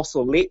the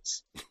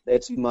fossillettes.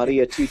 That's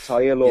Maria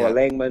Tutaelo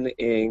Langman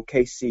and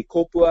Casey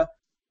Kopua.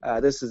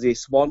 This is their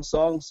swan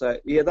song. So,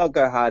 yeah, they'll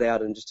go hard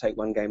out and just take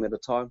one game at a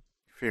time.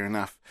 Fair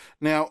enough.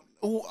 Now,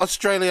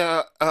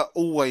 Australia are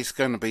always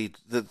going to be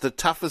the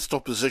toughest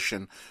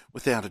opposition,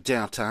 without a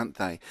doubt, aren't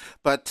they?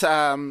 But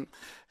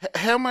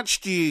how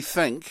much do you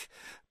think,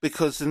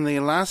 because in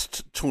their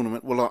last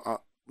tournament,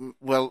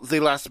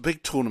 their last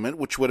big tournament,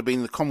 which would have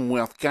been the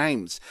Commonwealth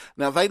Games.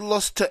 Now, they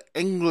lost to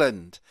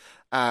England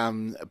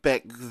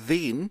back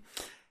then.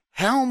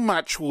 How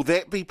much will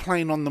that be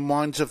playing on the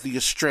minds of the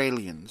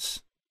Australians?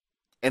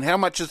 And how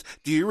much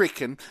do you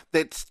reckon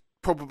that's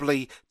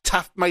probably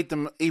made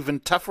them even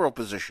tougher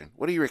opposition.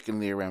 What do you reckon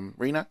there,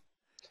 Reno?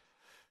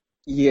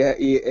 Yeah,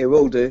 it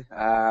will do.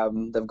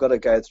 They've got to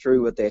go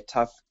through with their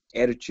tough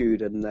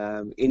attitude,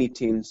 and any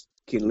teams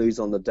can lose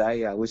on the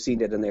day. We've seen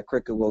that in their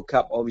Cricket World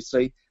Cup,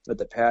 obviously, with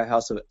the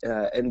powerhouse of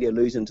India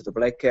losing to the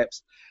Black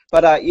Caps.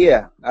 But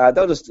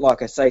they'll just,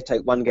 like I say,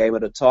 take one game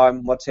at a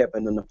time. What's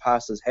happened in the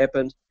past has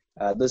happened.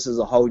 This is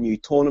a whole new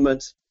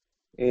tournament.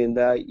 And,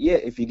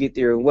 if you get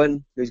there and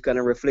win, who's going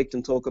to reflect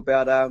and talk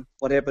about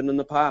what happened in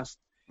the past?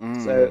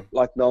 So,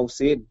 like Noel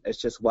said,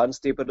 it's just one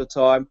step at a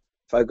time.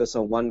 Focus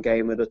on one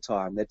game at a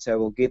time. That's how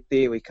we'll get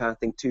there. We can't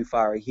think too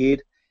far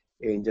ahead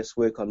and just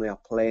work on our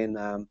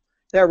plan.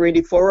 They're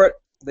ready for it.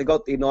 They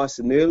got there nice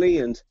and early,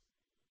 and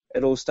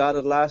it all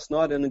started last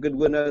night in a good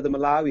win over the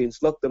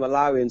Malawians. Look, the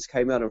Malawians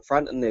came out in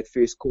front in that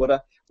first quarter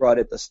right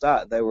at the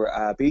start. They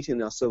were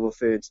beating our Silver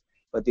Ferns,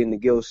 but then the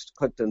girls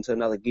clicked into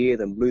another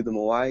gear and blew them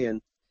away in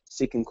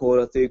second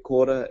quarter, third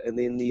quarter, and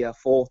then the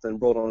fourth, and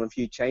brought on a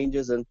few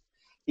changes. And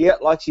yeah,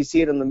 like she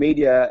said in the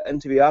media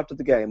interview after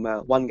the game,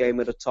 one game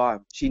at a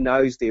time. She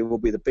knows there will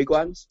be the big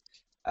ones.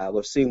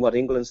 We've seen what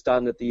England's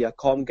done at the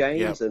Com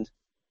Games, and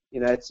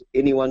it's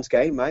anyone's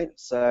game, mate.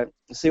 So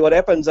we'll see what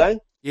happens, eh?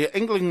 Yeah,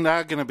 England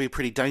are going to be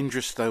pretty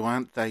dangerous, though,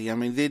 aren't they? I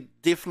mean, they're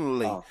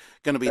definitely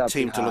going to be a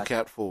team to look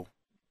out for.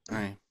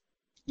 Hey.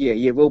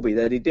 Yeah, will be.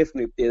 They'll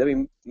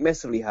be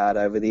massively hard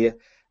over there.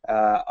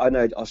 I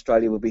know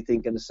Australia will be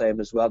thinking the same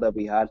as well. They'll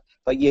be hard.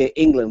 But yeah,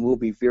 England will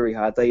be very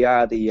hard. They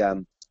are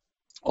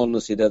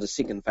honestly, they're the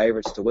second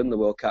favourites to win the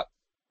World Cup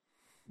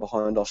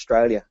behind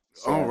Australia.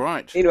 So, all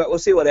right. Anyway, we'll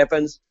see what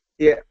happens.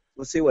 Yeah,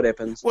 we'll see what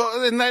happens.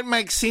 Well, and that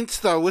makes sense,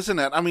 though, isn't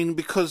it? I mean,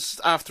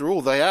 because after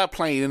all, they are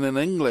playing in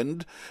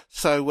England,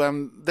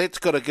 so that's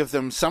got to give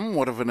them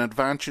somewhat of an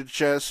advantage,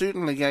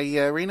 certainly,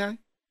 Reno?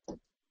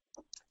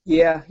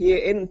 Yeah,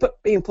 and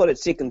being put at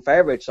second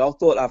favourites, I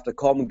thought after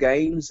Com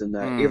Games and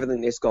everything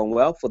that's gone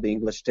well for the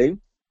English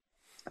team,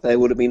 they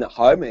would have been at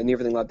home and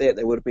everything like that.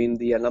 They would have been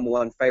the number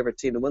one favourite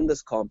team to win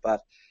this comp.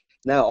 But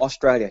now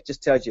Australia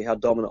just tells you how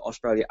dominant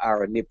Australia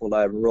are in netball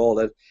overall.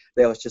 And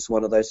that was just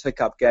one of those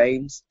hiccup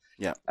games.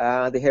 Yeah.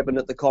 They happened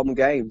at the Com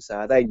Games.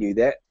 They knew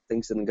that.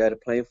 Things didn't go to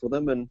plan for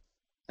them. And,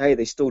 hey,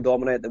 they still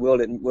dominate the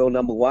world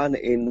number one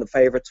in the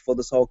favourites for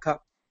this whole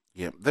cup.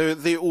 Yeah,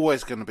 they're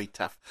always going to be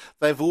tough.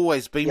 They've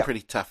always been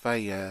pretty tough,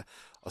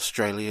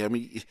 Australia? I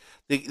mean,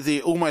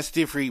 they're almost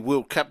every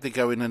World Cup they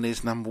go in and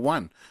is number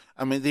one.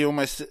 I mean,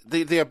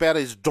 they're about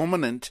as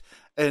dominant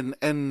in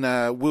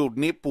world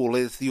netball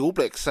as the All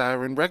Blacks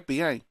are in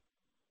rugby, eh?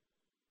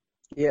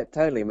 Yeah,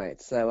 totally,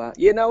 mate. So,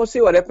 we'll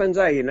see what happens,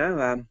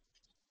 good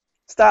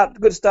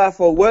start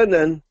for a win,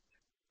 and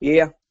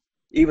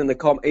even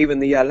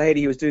the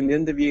lady who was doing the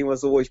interview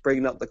was always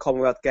bringing up the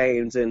Commonwealth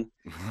Games, and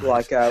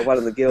like one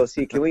of the girls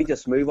here, can we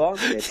just move on?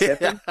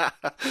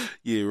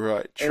 Yeah,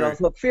 right. True. And I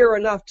thought, fair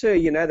enough too.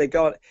 They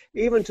got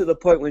even to the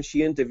point when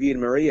she interviewed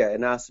Maria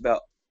and asked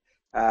about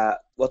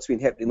what's been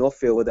happening off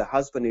field with her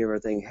husband and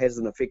everything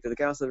hasn't affected the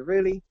girl. I said,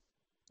 really?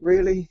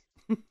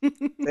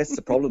 That's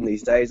the problem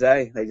these days,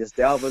 eh? They just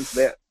delve into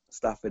that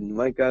stuff and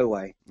won't go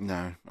away.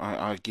 No,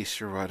 I guess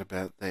you're right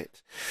about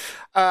that.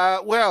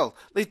 Well,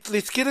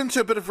 let's get into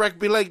a bit of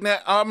rugby league now.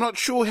 I'm not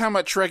sure how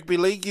much rugby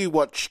league you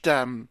watched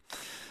the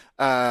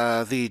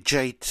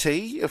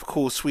JT. Of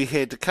course, we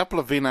had a couple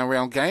of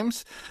NRL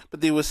games,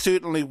 but there was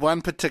certainly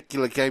one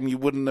particular game you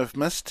wouldn't have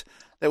missed.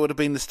 That would have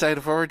been the State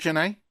of Origin,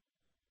 eh?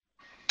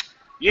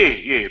 Yeah,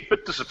 a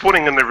bit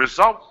disappointing in the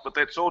result, but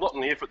that's all not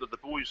in the effort that the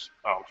boys,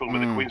 I'm talking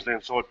about the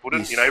Queensland side, put in.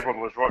 Yes. Everyone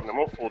was writing them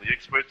off, all the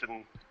experts,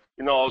 and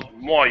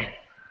my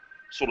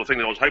sort of thing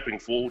that I was hoping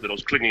for, that I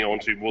was clinging on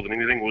to more than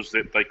anything, was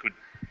that they could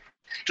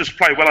just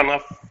play well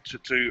enough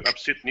to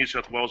upset New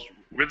South Wales'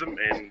 rhythm,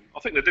 and I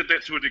think they did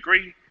that to a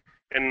degree.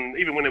 And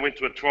even when they went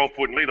to a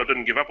 12-point lead, I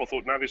didn't give up. I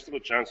thought, no, there's still a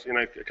chance.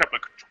 A couple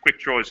of quick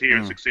tries here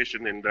in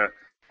succession, and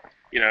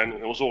and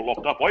it was all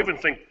locked up. I even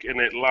think in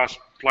that last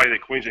play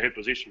that Queensland had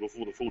possession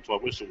before the full-time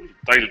whistle,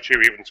 David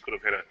Cherry Evans could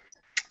have had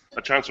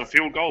a chance of a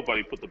field goal, but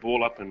he put the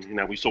ball up, and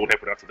we saw what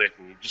happened after that.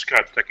 And you just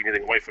can't take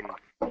anything away from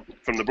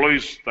the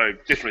Blues. They're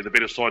definitely the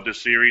better side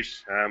this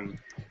series.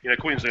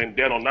 Queensland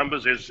down on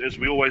numbers as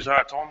we always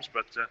are at times,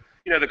 but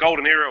the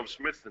golden era of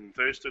Smith and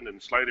Thurston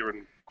and Slater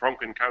and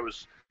Cronk and co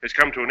has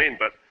come to an end.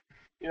 But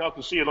I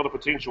can see a lot of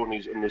potential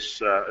in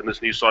this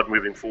new side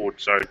moving forward.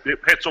 So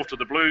hats off to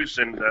the Blues,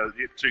 and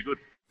too good.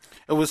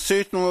 It was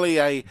certainly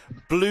a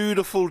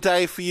beautiful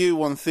day for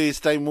you on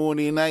Thursday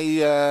morning,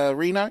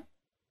 Reno?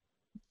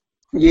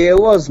 Yeah, it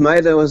was,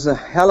 mate. It was a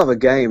hell of a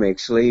game,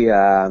 actually.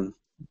 I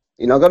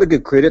got a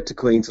good credit to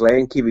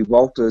Queensland. Kiwi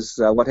Walters,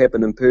 what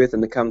happened in Perth,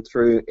 and to come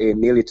through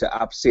and nearly to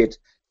upset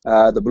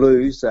the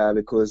Blues,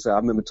 because I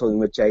remember talking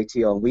with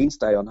JT on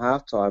Wednesday on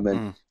halftime,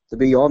 and to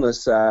be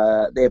honest,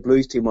 their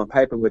Blues team on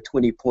paper were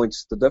 20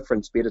 points the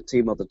difference, better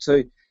team of the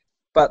two.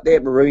 But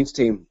their Maroons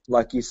team,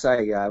 like you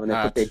say, when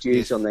they put their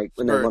jerseys on,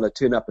 when they want to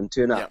turn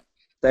up,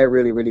 they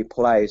really, really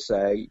play.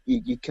 So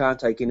you can't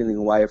take anything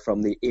away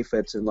from the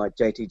efforts. And like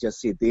JT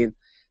just said then,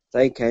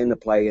 they came to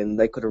play and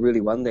they could have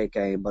really won that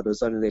game, but it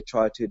was only their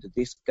try to the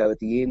disco at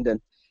the end. And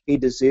he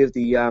deserved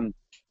the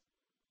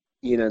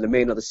the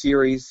man of the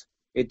series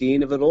at the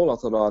end of it all. I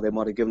thought, they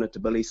might have given it to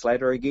Billy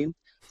Slater again.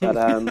 But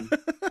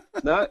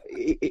no,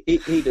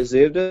 he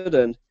deserved it.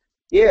 And,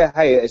 yeah,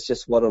 hey, it's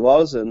just what it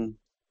was. And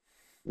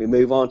we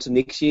move on to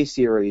next year's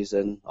series.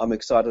 And I'm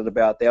excited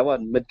about that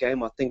one.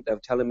 Mid-game, I think they're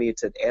telling me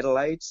it's at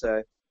Adelaide.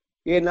 So,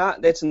 yeah,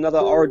 that's another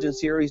Origin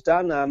series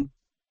done.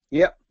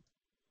 Yep,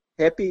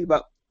 happy,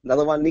 but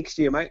another one next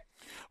year, mate.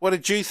 What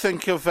did you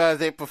think of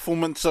that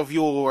performance of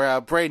your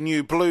brand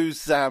new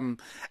Blues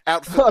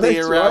outfit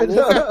there,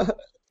 Walker?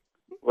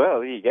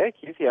 Well, there you go,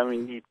 Casey. I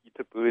mean, you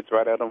took the words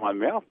right out of my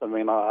mouth. I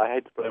mean, I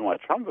hate to blow my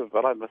trumpet,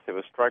 but I must have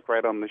a strike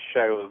rate on the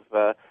show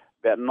of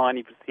about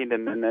 90%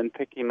 and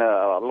picking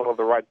a lot of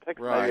the right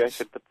picks. Right. Maybe I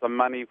should put some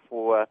money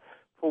for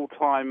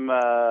full-time,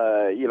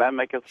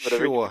 make us a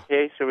bit of extra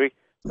cash so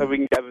we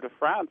can go over to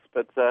France.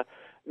 But,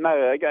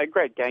 no, a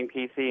great game,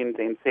 Casey, and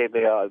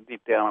sadly,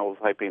 deep down, I was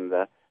hoping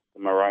the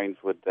Maroons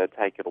would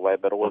take it away,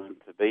 but it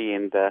wasn't to be.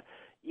 And,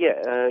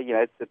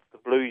 it's the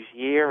Blues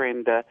year,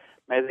 and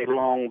may they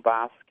long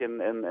bask in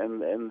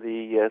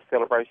the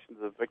celebrations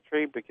of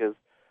victory, because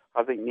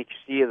I think next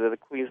year the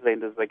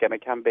Queenslanders are going to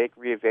come back,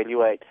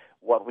 reevaluate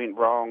what went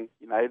wrong,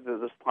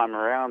 this time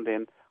around,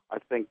 and I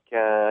think,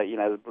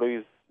 the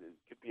Blues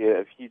could be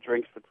a few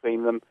drinks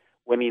between them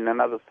winning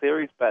another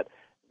series, but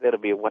that'll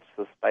be a watch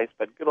this space.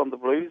 But good on the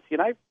Blues,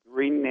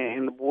 Ren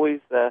and the boys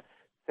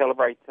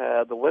celebrate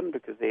the win,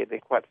 because they're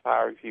quite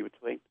far and few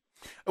between.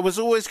 It was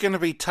always going to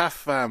be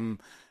tough,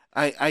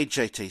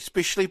 AJT,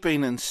 especially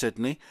being in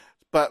Sydney.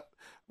 But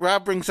Ra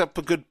brings up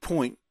a good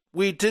point.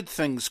 Where did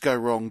things go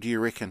wrong, do you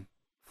reckon,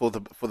 for the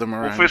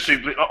Maroons? Well,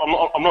 firstly,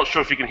 I'm not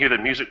sure if you can hear the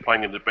music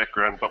playing in the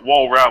background, but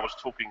while Ra was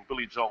talking,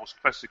 Billy Joel's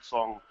classic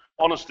song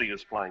 "Honesty"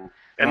 is playing,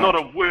 and not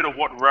a word of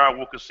what Ra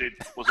Walker said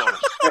was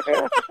honest.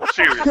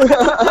 Seriously.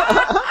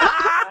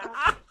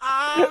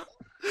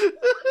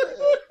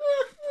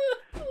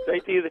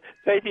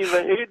 JT's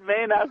a hoot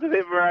man after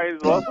that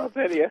Maroons loss, I'll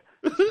tell you.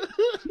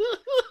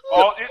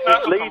 I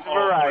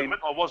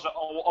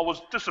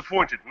was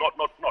disappointed, not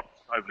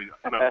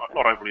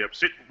overly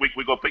upset.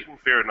 We got beaten,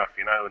 fair enough,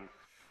 and I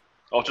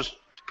was just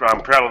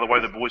proud of the way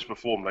the boys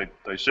performed.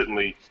 They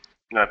certainly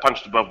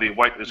punched above their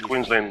weight, as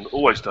Queensland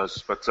always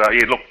does. But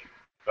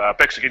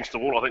backs against the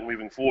wall. I think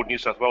moving forward, New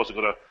South Wales have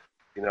got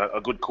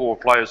a good core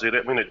of players there.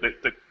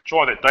 The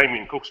try that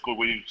Damien Cook scored,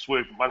 where he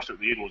swerved and punched at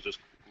the end, was just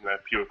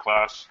pure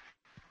class.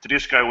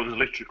 Tedesco with his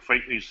electric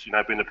feet, he's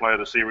been the player of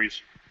the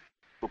series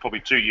for probably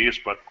 2 years,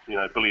 but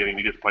Billy only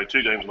needed to play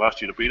 2 games last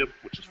year to beat him,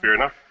 which is fair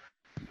enough.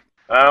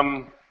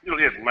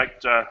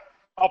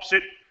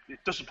 Upset,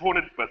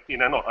 disappointed, but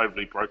not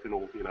overly broken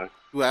or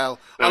Well,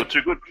 they were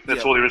too good.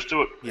 That's all there is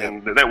to it,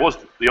 and that was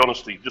the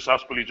honesty. Just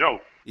ask Billy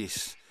Joel.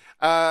 Yes.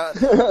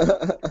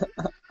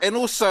 And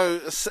also,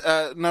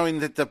 knowing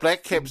that the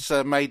Black Caps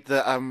made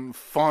the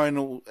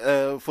final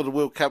for the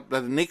World Cup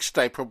the next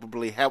day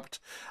probably helped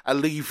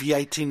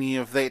alleviate any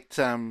of that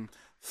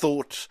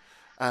thought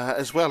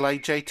as well,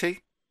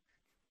 JT?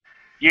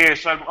 Yeah,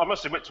 so I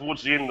must admit,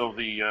 towards the end of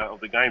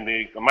the game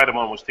there, a mate of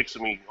mine was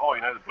texting me,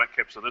 the Black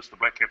Caps are this, the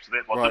Black Caps are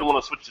that. I didn't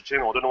want to switch the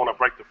channel. I didn't want to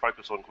break the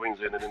focus on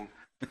Queensland, and then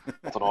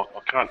I thought,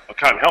 I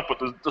can't help it.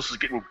 This is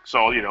getting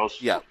so. I was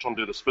trying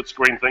to do the split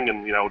screen thing,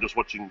 and just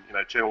watching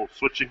channel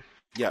switching.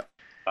 Yeah.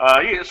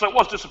 So it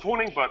was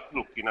disappointing, but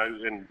look,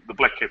 and the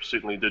Black Caps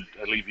certainly did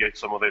alleviate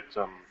some of that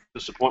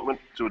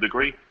disappointment to a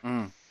degree.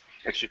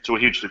 Actually, to a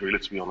huge degree,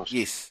 let's be honest.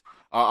 Yes,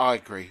 I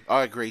agree.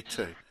 I agree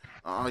too.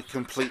 I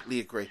completely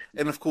agree.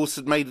 And of course,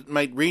 it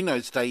made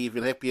Reno's day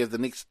even happier the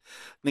next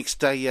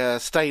day,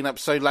 staying up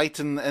so late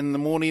in the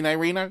morning,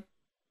 Reno?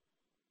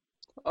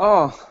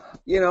 Oh,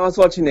 I was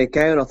watching that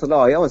game and I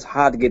thought, it was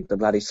hard to get the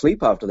bloody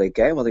sleep after that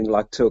game. I think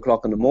like 2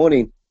 o'clock in the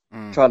morning.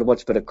 Tried to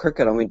watch a bit of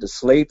cricket. I went to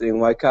sleep, then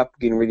woke up,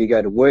 getting ready to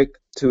go to work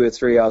 2 or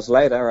 3 hours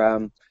later.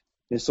 And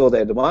saw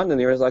that one, and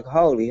there was like,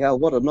 holy hell,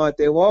 what a night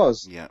there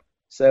was. Yeah.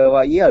 So,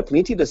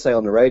 plenty to say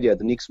on the radio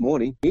the next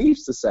morning. He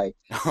used to say.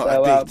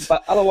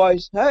 But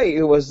otherwise, hey,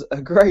 it was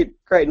a great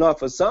night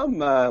for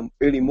some,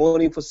 early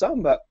morning for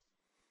some. But,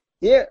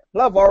 yeah,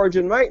 love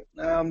Origin, mate.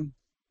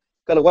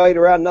 Got to wait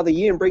around another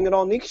year and bring it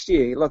on next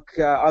year. Look,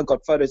 I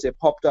got photos that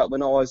popped up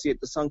when I was at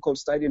the Suncorp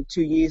Stadium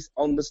 2 years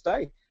on this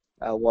day.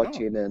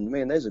 Watching, and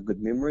man, those are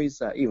good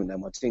memories. Even though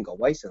my team got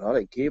wasted, I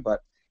don't care, but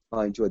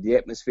I enjoyed the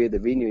atmosphere, the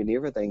venue, and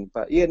everything.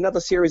 But yeah, another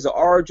series of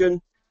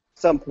Origin.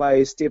 Some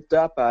players stepped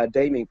up.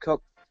 Damien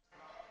Cook,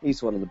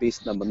 he's one of the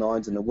best number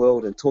 9s in the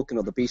world. And talking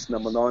of the best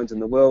number 9s in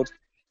the world,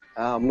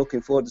 I'm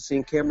looking forward to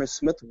seeing Cameron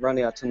Smith run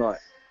out tonight.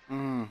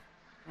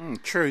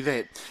 True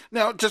that.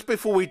 Now, just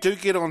before we do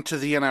get on to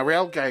the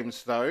NRL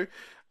games, though,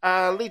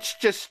 let's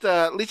just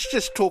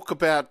talk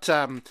about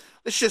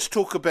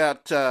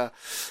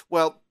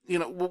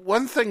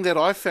one thing that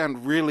I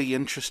found really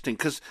interesting,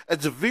 because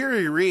it's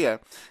very rare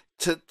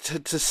to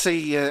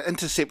see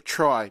intercept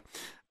try,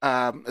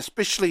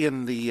 especially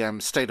in the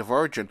State of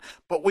Origin.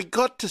 But we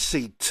got to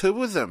see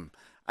 2 of them.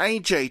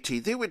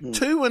 AJT, there were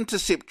 2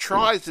 intercept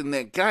tries in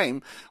that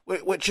game,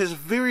 which is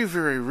very,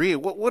 very rare.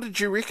 What did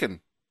you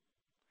reckon?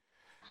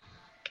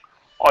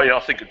 Oh yeah,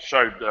 I think it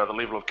showed the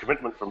level of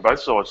commitment from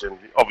both sides, and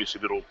obviously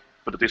a little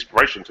bit of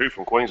desperation too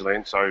from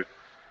Queensland. So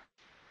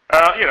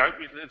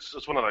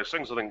it's one of those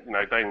things. I think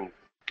Dane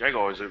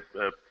Gagai is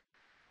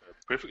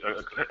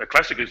a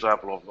classic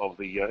example of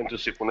the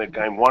intercept when that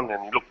game won.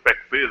 And you look back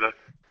further,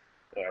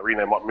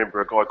 Reno might remember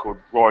a guy called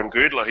Ryan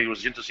Girdler. He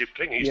was the intercept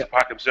king. He used to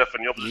park himself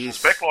in the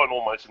opposition's backline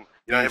almost, and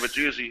have a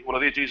jersey, one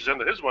of their jerseys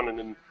under his one, and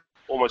then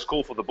almost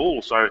call for the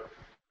ball. So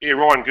yeah,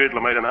 Ryan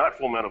Girdler made an art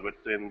form out of it.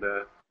 And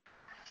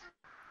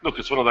look,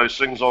 it's one of those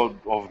things.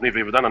 I've never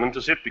ever done an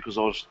intercept because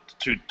I was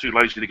too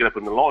lazy to get up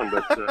in the line.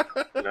 But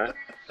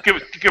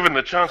given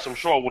the chance, I'm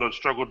sure I would have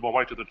struggled my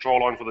way to the try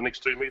line for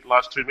the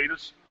last 2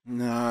 meters.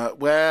 No,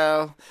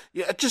 well,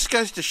 yeah, it just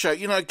goes to show.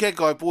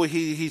 Gagai boy,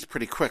 he's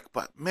pretty quick,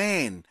 but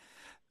man,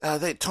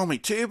 that Tommy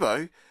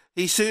Turbo,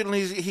 he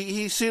certainly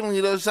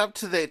lives up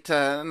to that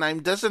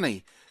name, doesn't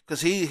he?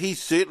 Because he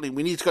certainly,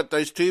 when he's got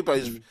those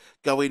turbos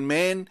going,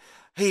 man,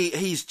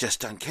 he's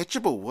just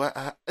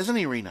uncatchable, isn't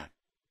he, Reno?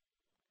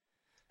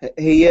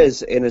 He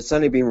is, and it's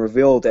only been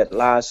revealed that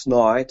last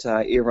night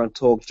everyone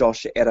talked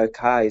Josh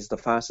Addo-Carr is the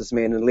fastest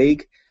man in the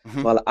league.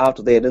 Mm-hmm. Well,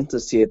 after that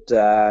intercept,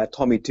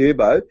 Tommy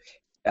Turbo,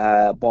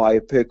 by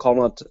per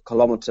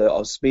kilometre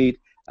of speed,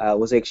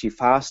 was actually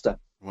faster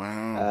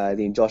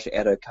than Josh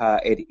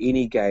Addo-Carr at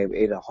any game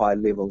at a high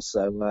level.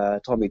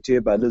 So Tommy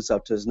Turbo lives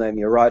up to his name,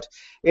 you're right.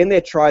 And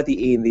they tried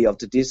the end there of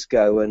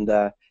Tedesco, and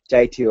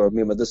JT will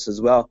remember this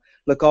as well.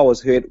 Look, I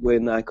was hurt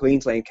when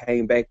Queensland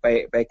came back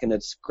in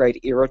its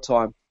great era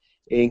time.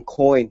 And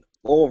Coyne,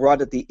 all right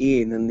at the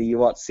end in the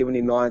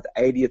 79th,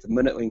 80th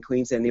minute when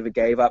Queensland never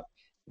gave up.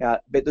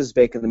 But this is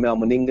back in the Mal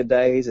Meninga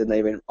days, and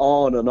they went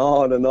on and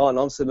on and on.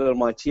 I'm sitting in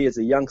my chair as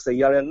a youngster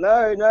yelling,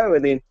 no,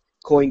 and then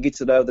Coyne gets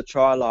it over the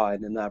try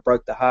line and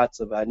broke the hearts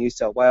of New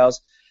South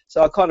Wales.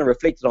 So I kind of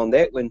reflected on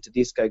that when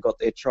Tedesco got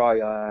their try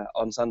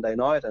on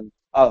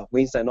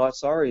Wednesday night,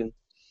 sorry. And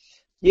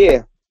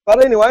yeah,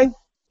 but anyway,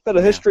 bit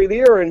of history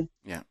there, and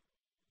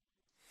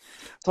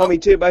Tommy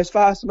Turbo's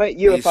fast, mate.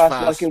 You were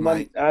fast like in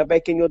one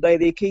back in your day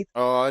there, Keith.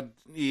 Oh,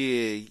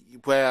 yeah.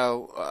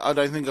 Well, I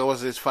don't think I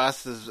was as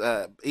fast as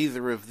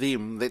either of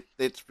them.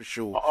 That's for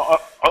sure.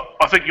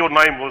 I think your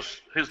name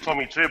was his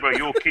Tommy Turbo.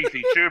 You're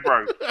Keithy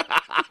Turbro.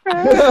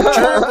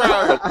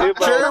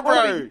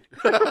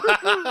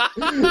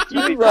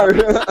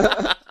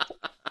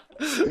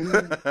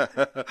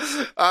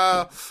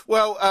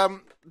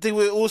 Well, there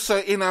were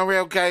also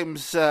NRL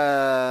games,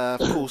 of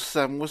course.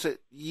 Was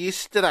it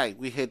yesterday?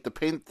 We had the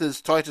Panthers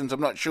Titans.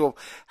 I'm not sure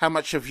how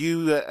much of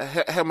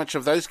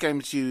those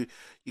games you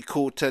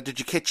caught. Did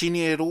you catch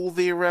any at all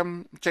there,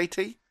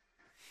 JT?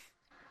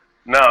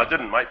 No, I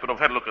didn't, mate. But I've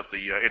had a look at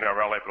the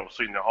NRL app, and I've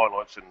seen the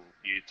highlights and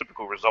the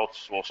typical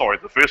results. Well, sorry,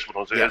 the first one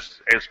was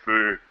as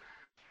per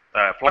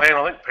plan.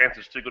 I think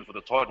Panthers too good for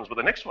the Titans, but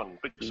the next one,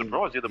 big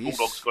surprise. Yeah, the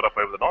Bulldogs got up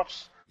over the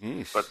Knights.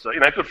 Yes. But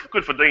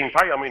good for Dean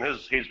Pay. I mean,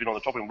 he's been on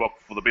the chopping block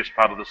for the best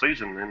part of the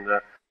season, and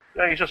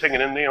he's just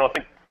hanging in there. And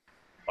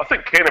I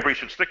think Canterbury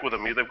should stick with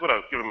him. They've got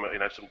to give him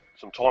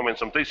some time and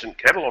some decent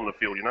cattle on the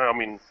field. I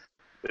mean,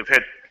 they've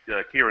had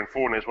Kieran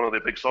Foran as one of their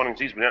big signings.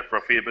 He's been out for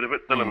a fair bit of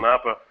it. Dylan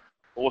Napa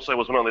also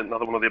was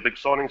another one of their big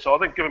signings. So I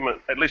think give him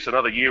at least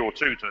another year or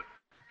two to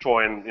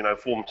try and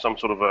form some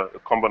sort of a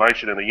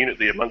combination and a unit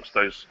there amongst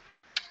those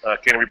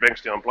Canterbury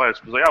Bankstown players,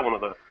 because they are one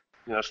of the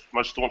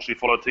most staunchly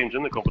followed teams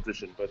in the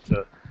competition. But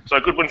so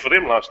a good win for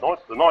them last night.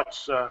 The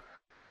Knights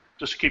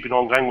just keeping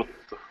on going with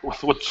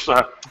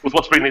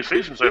what's been their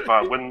season so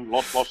far. Win,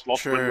 loss,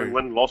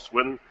 win, loss,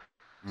 win.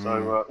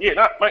 So mate,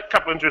 a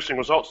couple of interesting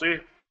results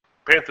there.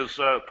 Panthers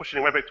pushing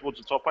their way back towards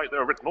the top 8. They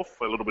were written off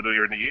a little bit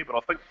earlier in the year, but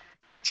I think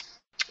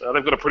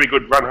they've got a pretty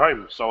good run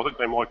home. So I think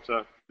they might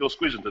they'll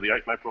squeeze into the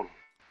 8, no problem.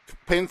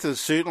 Panthers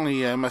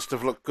certainly must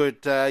have looked good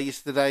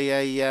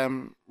yesterday,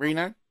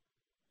 Reno.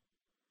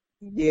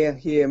 Yeah,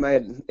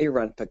 mate.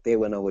 Everyone picked their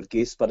win, I would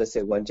guess. But I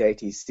said one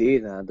JT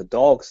said, the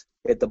Dogs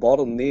at the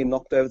bottom there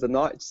knocked over the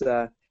Knights.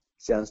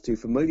 Sounds too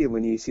familiar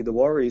when you see the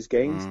Warriors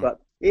games. But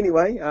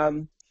anyway,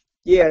 a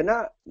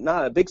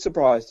big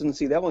surprise. Didn't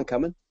see that one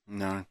coming.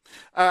 No.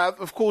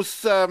 Of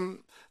course,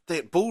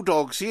 that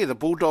Bulldogs, the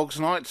Bulldogs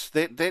Knights,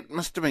 that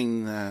must have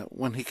been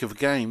one heck of a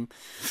game.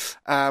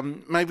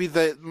 Maybe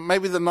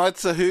the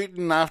Knights are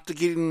hurting after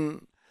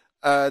getting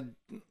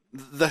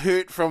the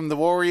hurt from the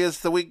Warriors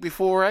the week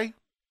before, eh?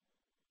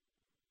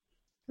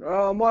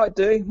 Oh, might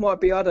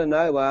be. I don't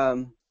know.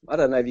 I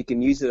don't know if you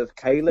can use it with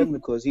Kalen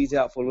because he's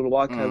out for a little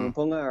while. Kalen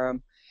Punga.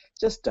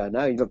 Just don't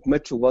know. Look,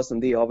 Mitchell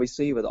wasn't there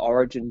obviously with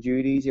origin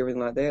duties,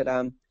 everything like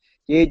that.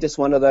 Just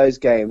one of those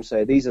games.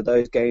 So these are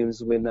those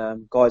games when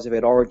guys have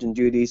had origin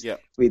duties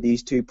where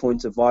these 2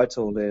 points are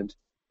vital. And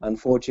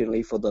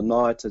unfortunately for the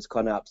Knights, it's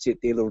kind of upset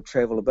their little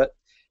travel a bit.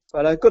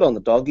 But good on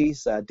the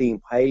doggies.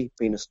 Dean Pay,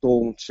 been a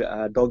staunch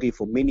doggy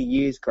for many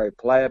years, great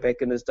player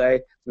back in his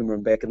day. Remember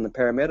him back in the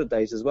Parramatta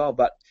days as well.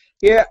 But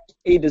yeah,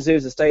 he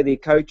deserves to stay there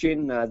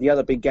coaching. The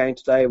other big game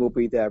today will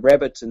be the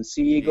Rabbits and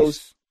Sea Eagles.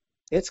 Yes.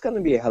 It's going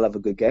to be a hell of a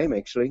good game,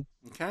 actually.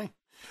 Okay.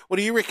 What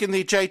do you reckon,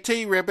 the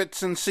JT,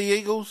 Rabbits and Sea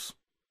Eagles?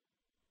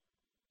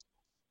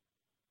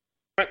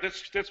 Mate,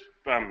 that's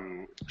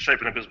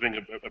shaping up as being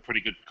a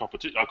pretty good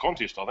contest,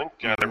 I think.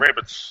 The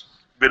Rabbits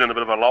been in a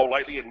bit of a lull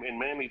lately, and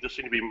Manly just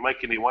seem to be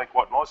making their way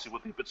quite nicely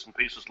with their bits and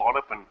pieces lined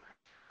up, and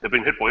they've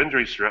been hit by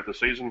injuries throughout the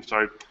season.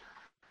 So, mate,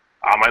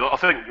 I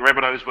think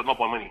Rabbitohs, but not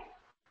by many.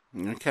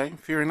 Okay,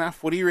 fair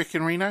enough. What do you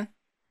reckon, Reno?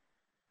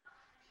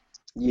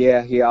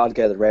 Yeah, I'd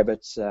go the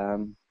Rabbits.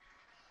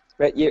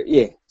 But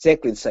yeah,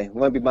 exactly the same.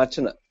 Won't be much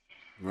in it.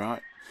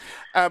 Right.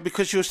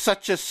 Because you're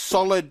such a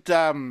solid,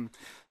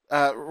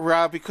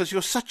 because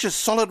you're such a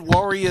solid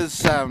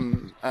Warriors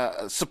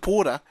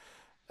supporter.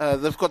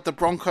 They've got the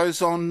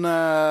Broncos on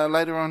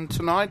later on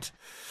tonight.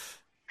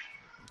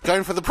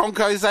 Going for the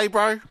Broncos,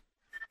 bro?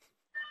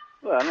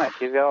 Well, no,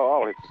 Kev,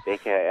 I'll have to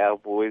back our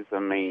boys. I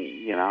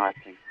mean, I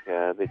think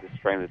they're just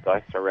throwing the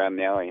dice around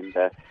now, and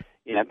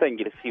if they can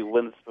get a few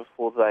wins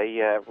before they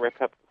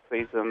wrap up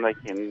the season, they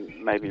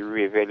can maybe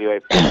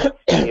reevaluate for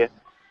next year.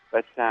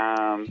 But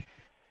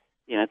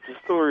it's the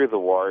story of the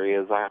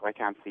Warriors. I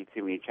can't see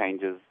too many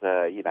changes,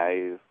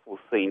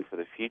 foreseen for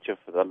the future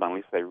for them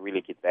unless they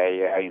really get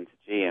the A into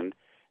G, and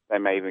they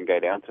may even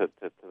go down to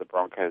the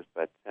Broncos.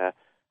 But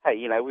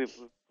hey, we've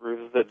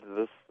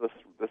revisited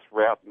this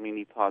route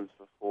many times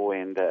before,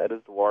 and it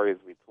is the Warriors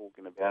we're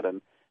talking about,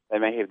 and they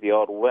may have the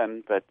odd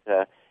win, but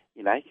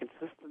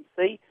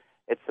consistency.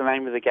 It's the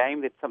name of the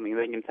game. That's something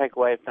they can take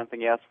away, if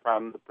nothing else,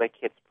 from the Black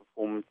Cats'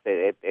 performance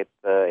at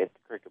the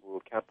Cricket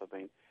World Cup. I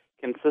mean,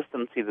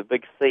 consistency, the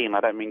big C, and I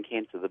don't mean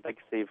cancer, the big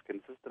C of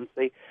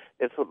consistency.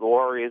 That's what the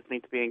Warriors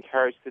need to be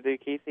encouraged to do,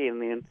 Keithy,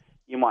 and then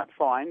you might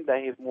find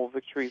they have more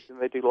victories than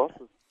they do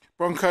losses.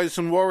 Broncos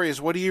and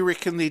Warriors, what do you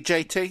reckon there,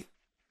 JT?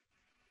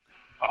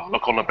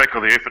 Look, on the back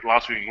of the effort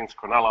last week against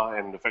Cronulla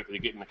and the fact that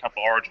they're getting a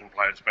couple of Origin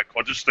players back,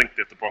 I just think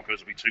that the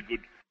Broncos will be too good.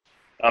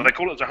 They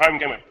call it a home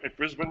game at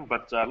Brisbane,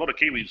 but a lot of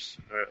Kiwis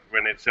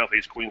around that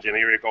southeast Queensland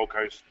area, Gold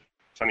Coast,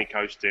 Sunny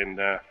Coast, and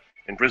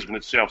Brisbane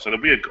itself. So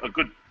there'll be a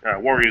good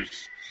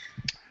Warriors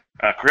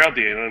crowd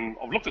there. And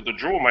I've looked at the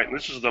draw, mate, and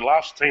this is the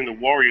last team the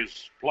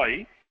Warriors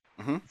play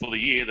for the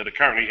year that are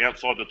currently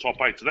outside the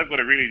top 8. So they've got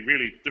a really,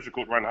 really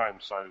difficult run home.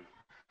 So,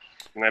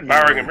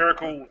 barring a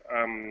miracle,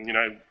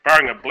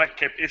 barring a Black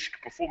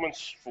Cap-esque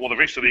performance for the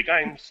rest of their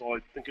games, I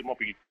think it might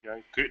be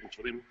curtains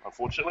for them,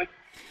 unfortunately.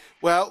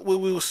 Well, we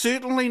will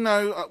certainly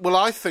know. Well,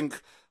 I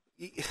think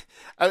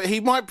he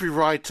might be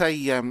right,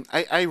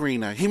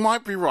 Reno. He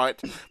might be right,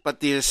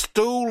 but there's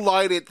still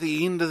light at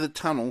the end of the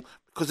tunnel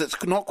because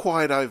it's not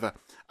quite over.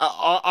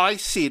 I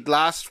said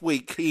last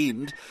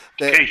weekend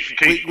that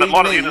Keith, the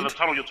light at the end of the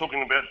tunnel you're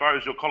talking about, Bo,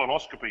 is your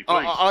colonoscopy, please.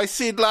 I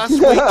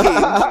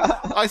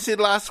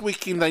said last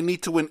weekend they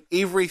need to win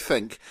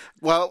everything.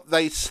 Well,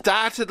 they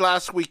started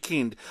last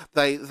weekend.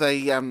 They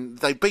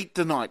beat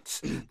the Knights.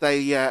 If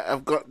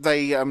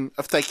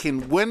they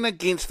can win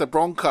against the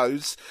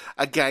Broncos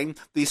again,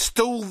 there's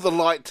still the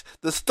light.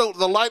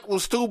 The light will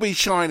still be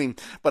shining.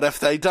 But if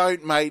they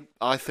don't, mate,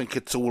 I think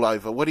it's all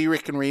over. What do you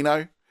reckon,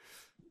 Reno?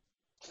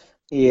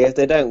 Yeah, if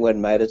they don't win,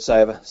 mate, it's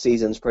over.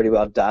 Season's pretty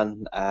well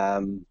done.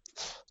 Gonna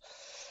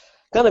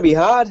be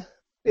hard.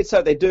 Let's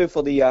hope they do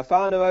for the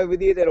whānau over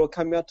there that will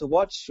come out to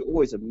watch.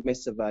 Always a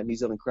massive New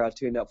Zealand crowd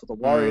turned out for the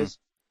Warriors.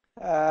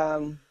 Yeah,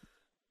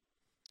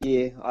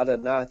 I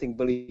don't know. I think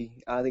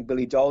Billy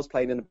Joel's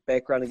playing in the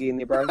background again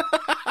there, bro.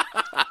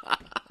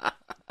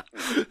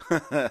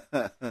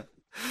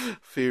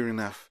 Fair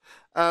enough.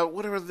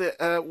 What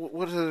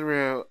are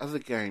our other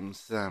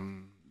games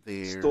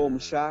there? Storm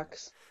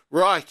Sharks.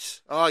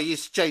 Right. Oh,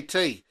 yes,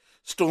 JT.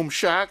 Storm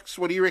Sharks,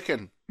 what do you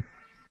reckon?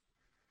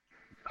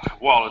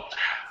 Well,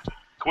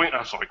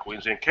 Queensland.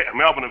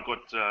 Melbourne have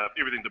got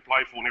everything to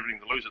play for and everything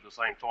to lose at the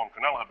same time.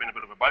 Cronulla have been a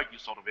bit of a bogey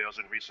sort of ours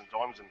in recent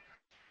times. And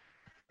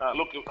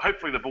look,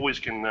 hopefully the boys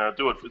can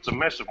do it. It's a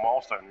massive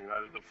milestone.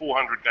 The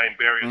 400-game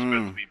barrier is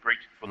about to be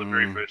breached for the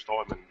very first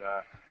time.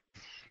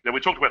 And we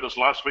talked about this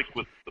last week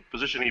with the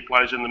position he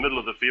plays in the middle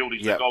of the field.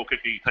 He's the goal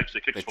kicker. He takes the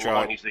kicks from the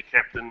line. He's their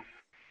captain.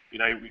 He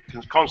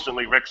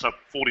constantly racks up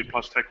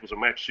 40-plus tackles a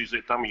match. He's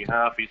their dummy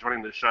half. He's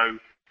running the show.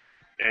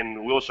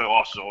 And we also,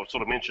 I sort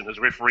of mentioned his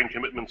refereeing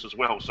commitments as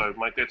well. So,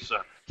 mate, it's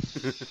a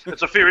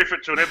fair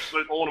effort to an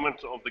absolute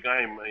ornament of the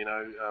game.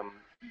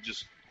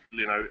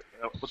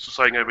 What's the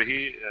saying over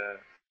here?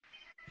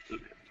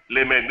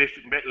 Le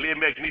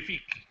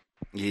magnifique.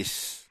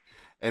 Yes,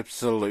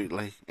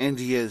 absolutely. And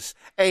he is.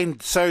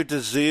 And so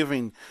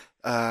deserving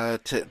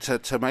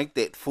to make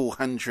that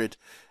 400.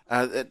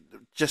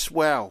 Just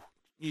wow.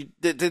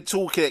 That's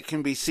all that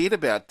can be said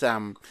about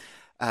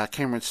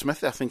Cameron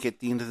Smith, I think, at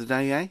the end of the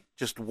day, eh?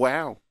 Just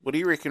wow. What do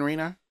you reckon,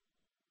 Reno?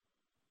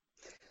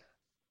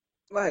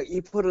 Mate,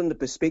 you put it into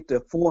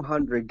perspective,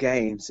 400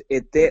 games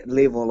at that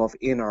level of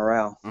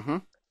NRL. Mm-hmm.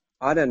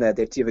 I don't know if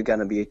that's ever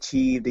going to be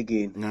achieved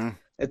again. No.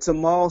 It's a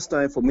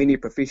milestone for many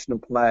professional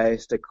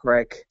players to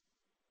crack,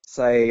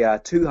 say,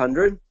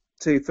 200,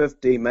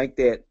 250, make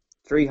that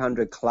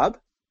 300 club,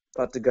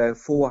 but to go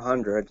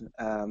 400,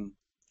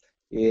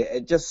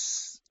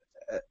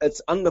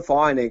 it's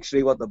undefined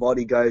actually what the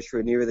body goes through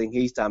and everything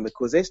he's done,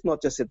 because that's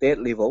not just at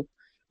that level.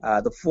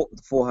 The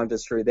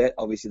 400's through that,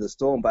 obviously the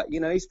Storm, but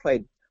he's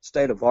played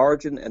state of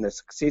origin and a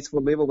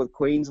successful level with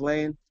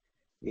Queensland.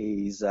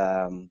 He's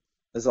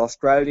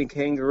Australian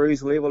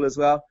Kangaroos level as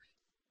well.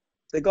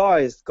 The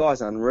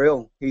guy's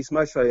unreal. He's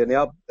mostly in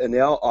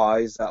our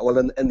eyes,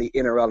 in the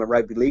NRL and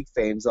rugby league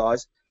fans'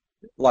 eyes,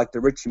 like the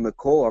Richie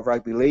McCaw of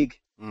rugby league,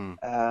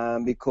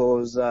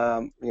 because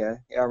our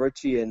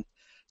Richie and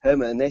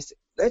him, and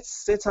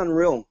that's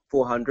unreal.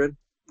 400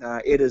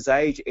 at his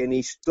age, and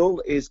he's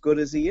still as good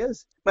as he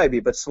is. Maybe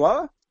a bit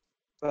slower,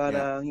 but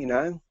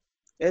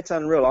it's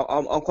unreal.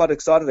 I'm quite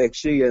excited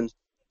actually, and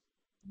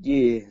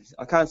yeah,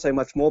 I can't say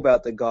much more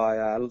about the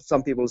guy.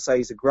 Some people say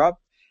he's a grub,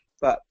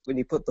 but when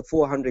you put the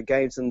 400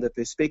 games into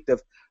perspective,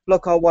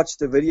 look, I watched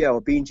the video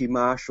of Benji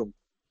Marshall,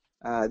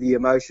 the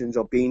emotions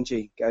of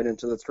Benji going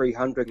into the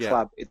 300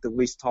 club at the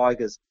West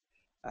Tigers.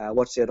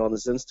 Watched that on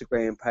his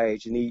Instagram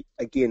page, and he,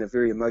 again, a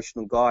very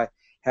emotional guy.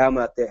 How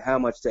much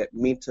that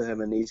meant to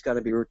him, and he's going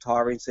to be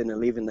retiring soon and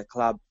leaving the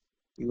club.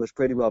 He was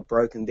pretty well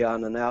broken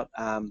down and out.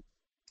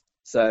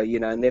 So,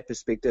 in that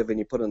perspective, and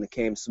you put in the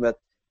Cam Smith,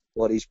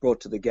 what he's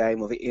brought to the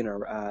game of the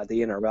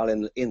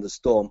NRL in the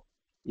Storm.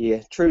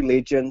 Yeah, true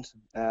legend.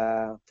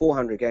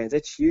 400 games,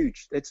 that's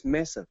huge. That's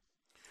massive.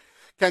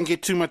 Can't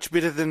get too much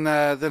better than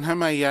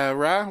him,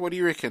 Ra? What do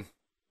you reckon?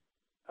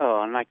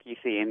 Oh, and like you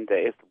see, and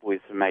as the boys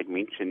have made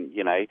mention,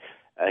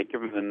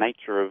 given the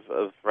nature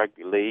of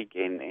rugby league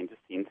and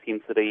just the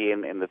intensity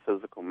and the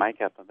physical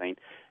makeup, I mean,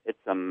 it's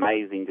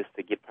amazing just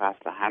to get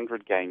past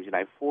 100 games.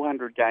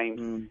 400 games,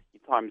 you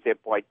times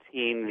that by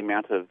 10, the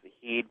amount of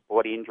head,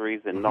 body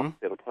injuries and knocks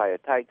that a player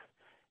takes.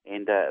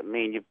 And,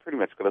 you've pretty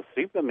much got a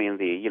Superman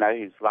there,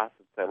 who's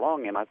lasted so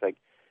long. And I think,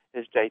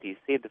 as JT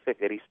said, the fact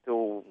that he's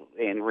still,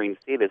 and Reen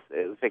said, is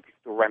the fact he's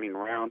still running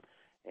around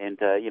and,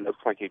 looks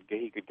like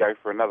he could go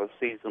for another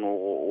season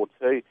or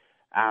two.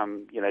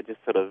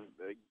 Just sort of,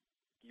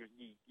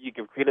 you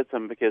give credit to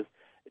him because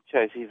it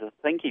shows he's a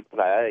thinky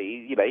player.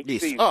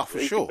 For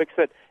sure.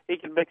 He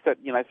can mix it,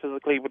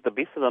 physically with the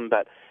best of them,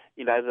 but,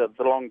 the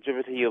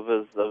longevity of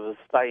his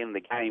stay in the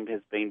game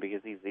has been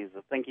because he's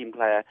a thinking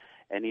player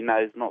and he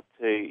knows not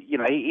to, he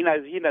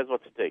knows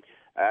what to do.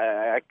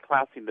 A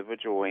class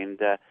individual, and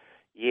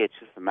it's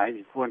just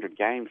amazing. 400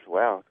 games,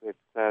 wow. It's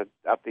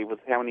up there with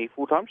how many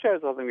full-time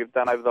shows I think we've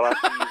done over the last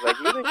few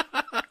years.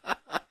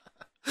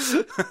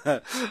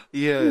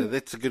 Yeah,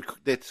 that's a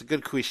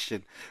good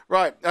question.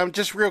 Right,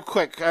 just real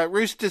quick,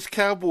 Roosters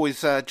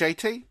Cowboys,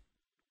 JT?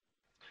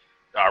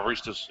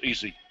 Roosters,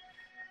 easy.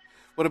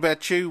 What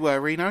about you,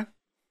 Reno?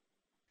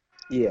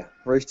 Yeah,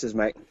 Roosters,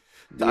 mate.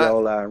 The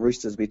old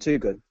Roosters be too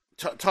good.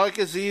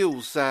 Tigers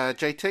Eels,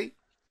 JT?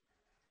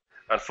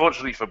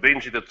 Unfortunately for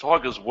Benji, the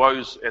Tigers'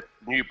 woes at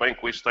New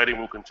Bankwest Stadium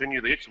will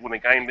continue. The Exeter win a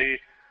game there.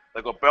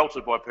 They got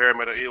belted by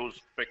Parramatta Eels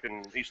back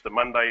in Easter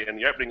Monday in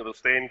the opening of the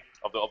stand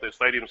of their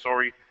stadium.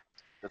 Sorry,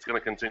 it's going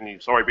to continue.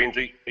 Sorry,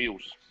 Benji.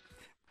 Eels.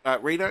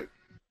 Reno?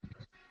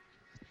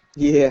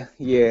 Yeah,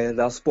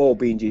 they'll spoil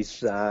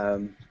Benji's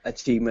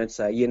achievements.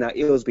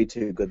 Eels be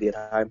too good at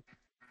home.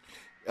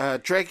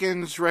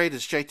 Dragons,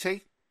 Raiders,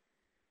 JT?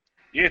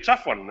 Yeah,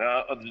 tough one.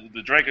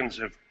 The Dragons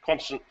have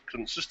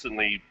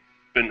consistently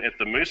been at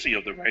the mercy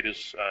of the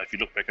Raiders, if you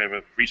look back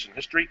over recent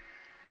history.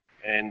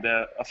 And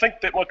I think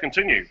that might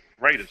continue.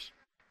 Raiders.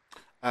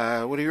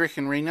 What do you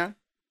reckon, Reno?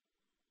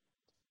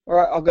 All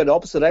right, I'll go the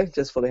opposite,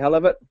 just for the hell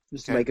of it.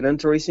 Just to make it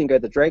interesting, go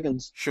the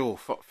Dragons. Sure,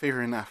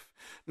 fair enough.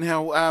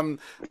 Now,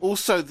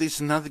 also there's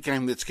another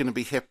game that's going to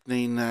be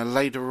happening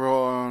later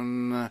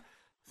on. I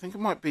think it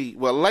might be,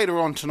 later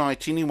on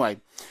tonight anyway.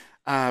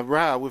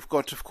 We've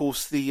got, of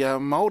course, the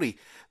Māori.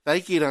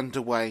 They get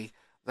underway.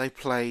 They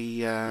play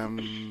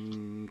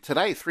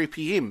today, 3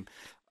 p.m,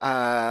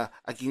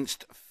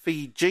 against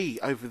Fiji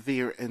over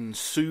there in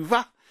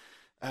Suva.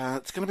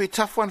 It's going to be a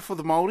tough one for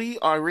the Māori,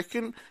 I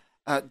reckon.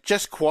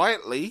 Just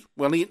quietly,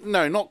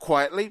 not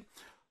quietly.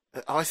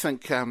 I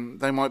think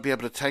they might be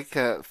able to take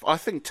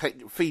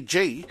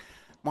Fiji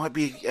might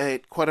be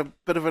at quite a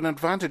bit of an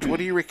advantage. What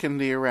do you reckon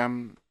there,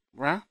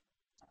 Ra?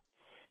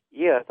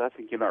 Yeah, I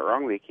think you're not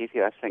wrong there,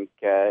 Keithy. I think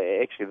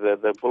actually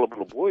the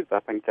Bullabula boys, I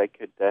think they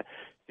could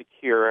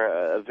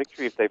secure a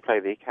victory if they play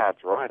their cards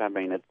right. I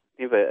mean, it's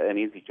never an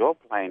easy job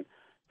playing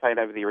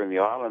over there in the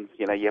islands.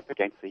 You're up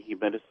against the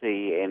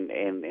humidity and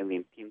the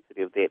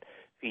intensity of that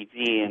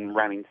Fijian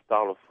running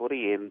style of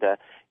footy, and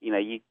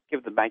you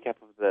give the makeup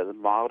of the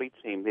Māori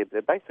team.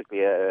 They're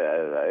basically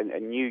a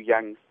new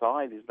young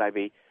side. There's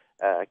maybe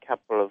a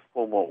couple of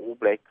former All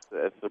Blacks,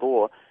 if at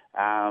all.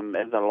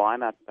 In the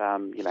lineup,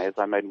 as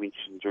I made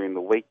mention during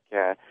the week,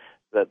 the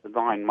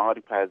 9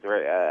 Māori players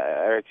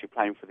are actually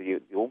playing for the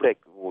All Black,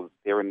 or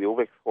they're in the All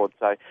Black squad.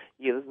 So,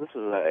 this is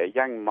a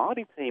young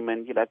Māori team,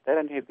 and, they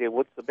don't have their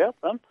wits about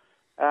them.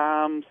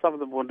 Some of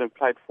them wouldn't have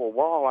played for a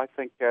while. I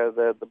think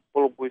the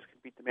Bull Boys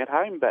could beat them at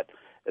home, but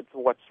it's a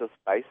watch this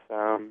space.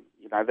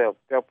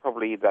 They'll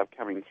probably end up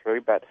coming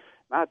through, but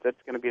no,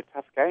 it's going to be a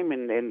tough game,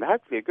 and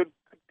hopefully a good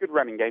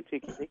running game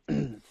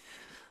too.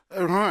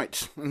 All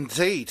right,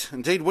 indeed.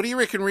 What do you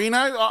reckon,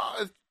 Reno?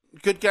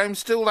 Good game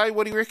still, eh?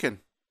 What do you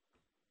reckon?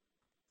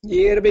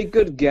 Yeah, it'll be a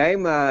good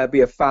game. It'll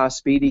be a fast,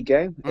 speedy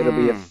game. It'll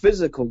be a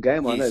physical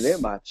game, I know Yes.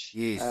 that much.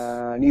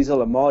 Yes. New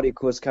Zealand Māori, of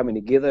course, coming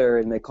together,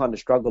 and they kind of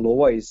struggle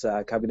always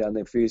coming down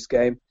their first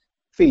game.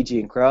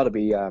 Fijian crowd will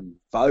be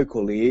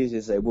vocal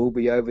as they will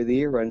be over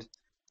there, and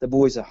the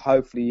boys are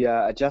hopefully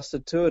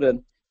adjusted to it,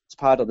 and it's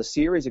part of the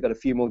series. They've got a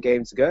few more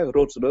games to go.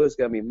 Rotorua is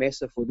going to be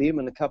massive for them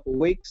in a couple of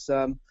weeks.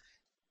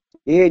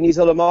 Yeah, New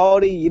Zealand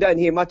Māori, you don't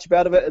hear much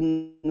about it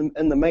in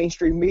the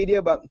mainstream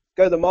media, but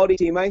go the Māori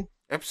team, eh?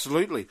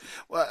 Absolutely.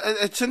 Well,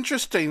 it's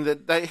interesting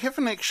that they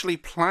haven't actually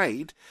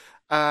played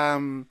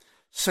since,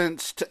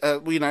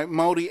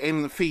 Māori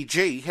and the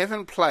Fiji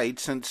haven't played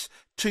since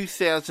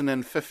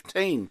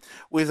 2015,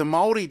 where the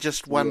Māori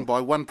just won by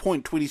 1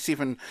 point,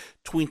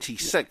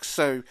 27-26.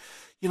 So,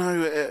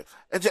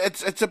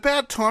 it's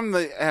about time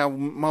that our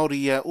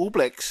Māori All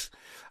Blacks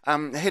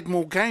had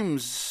more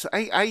games.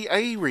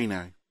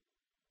 Reno?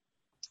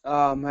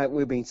 Mate,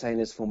 we've been saying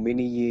this for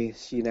many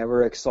years.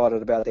 We're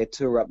excited about their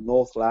tour up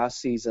north last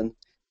season.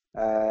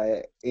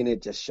 And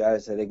it just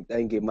shows that they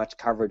don't get much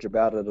coverage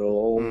about it at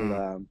all.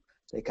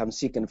 They come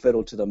second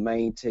fiddle to the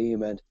main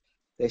team, and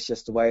that's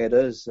just the way it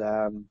is.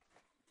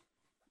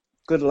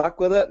 Good luck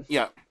with it.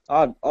 Yeah.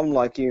 I'm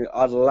like you.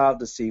 I'd love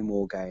to see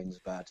more games,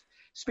 but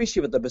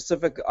especially with the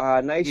Pacific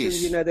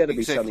nations, that'll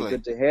be something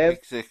good to have.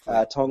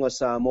 Exactly. Tonga,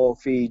 Samoa,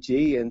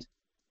 Fiji, and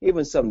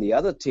even some of the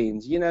other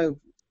teams.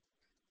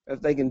 If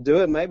they can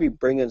do it, maybe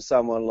bring in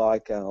someone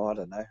like,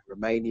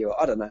 Romania,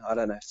 or I don't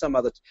know, some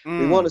other.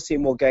 We want to see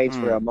more games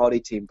for our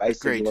Māori team,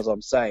 basically, Agreed. as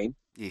I'm saying.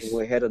 Yes.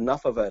 We had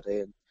enough of it,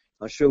 and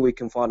I'm sure we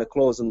can find a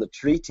clause in the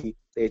treaty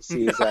that says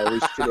we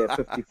should have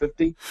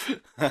 50-50.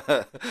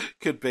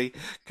 Could be.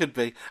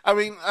 I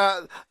mean,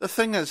 the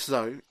thing is,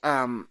 though,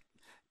 the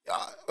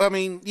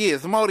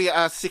Māori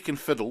are second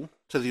fiddle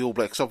to the All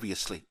Blacks,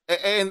 obviously,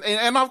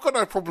 and I've got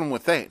no problem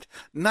with that,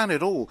 none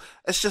at all.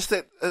 It's just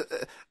that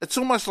it's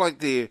almost like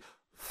they're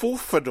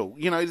fourth fiddle.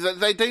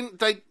 They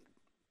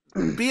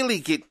barely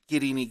get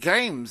any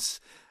games,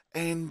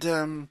 and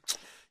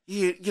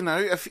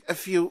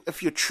if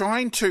you're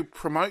trying to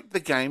promote the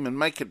game and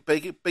make it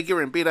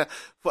bigger and better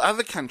for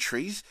other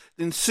countries,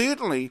 then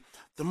certainly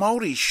the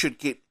Māoris should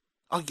get,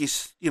 I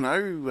guess, get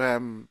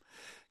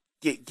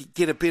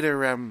a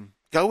better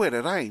go at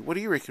it, eh? What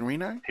do you reckon,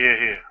 Reno?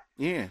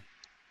 Yeah.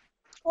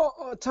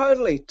 Oh,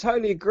 totally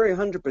agree,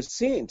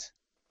 100%.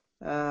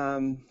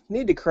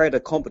 Need to create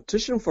a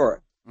competition for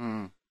it.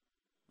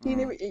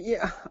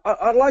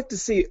 I'd like to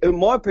see, in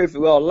my perfect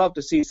world, I'd love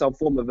to see some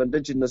form of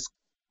Indigenous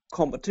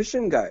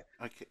competition go.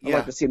 Okay. I'd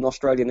like to see an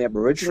Australian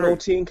Aboriginal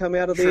team come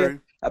out of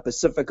there, a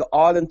Pacific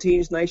Island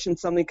teams nation,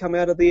 something come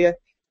out of there.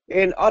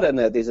 And I don't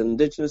know, there's an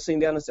Indigenous thing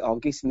down there, I'm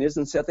guessing there's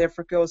in South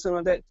Africa or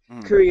something like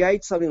that.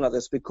 Create something like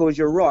this, because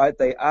you're right,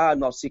 they are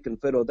not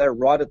second fiddle, they're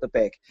right at the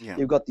back. Yeah.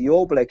 You've got the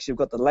All Blacks, you've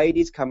got the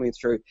ladies coming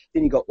through,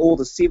 then you've got all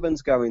the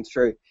sevens going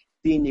through,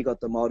 then you got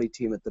the Māori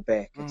team at the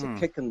back. It's a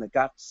kick in the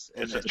guts.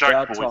 It's a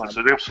joke, boys. It's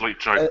an absolute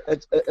joke.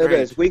 It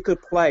is. We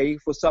could play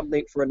for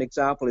an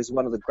example, is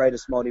one of the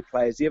greatest Māori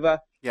players ever,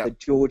 the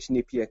George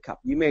Napier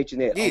Cup. You imagine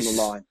that on the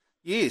line.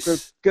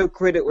 Yes. Give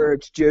credit where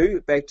it's due,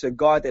 back to a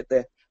guy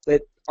that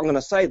I'm going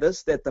to say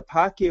this, that the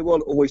Pākehā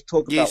will always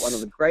talk about one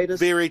of the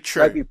greatest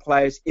rugby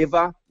players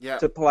ever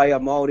to play a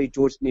Māori,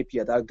 George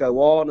Napier. They'll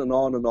go on and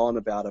on and on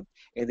about him,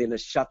 and then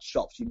it's shut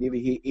shops. You never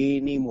hear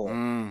any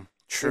more.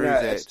 True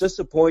It's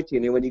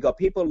disappointing. And when you got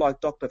people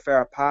like Dr.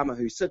 Farah Palmer,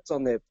 who sits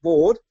on that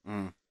board,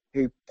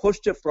 who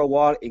pushed it for a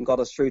while and got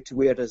us through to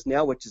where it is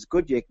now, which is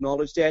good, you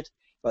acknowledge that,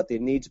 but there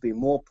needs to be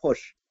more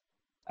push.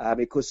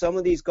 Because some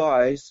of these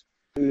guys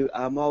who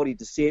are Māori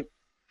descent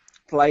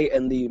play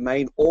in the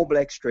main All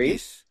Black stream,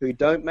 who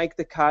don't make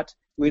the cut.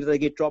 Where do they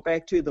get dropped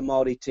back to? The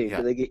Māori team.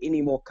 Do they get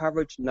any more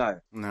coverage? No.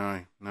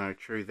 No,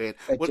 true that.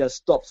 It just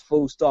stops,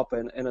 full stop,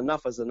 and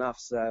enough is enough.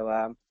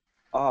 So,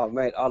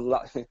 mate, I'd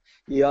love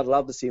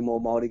to see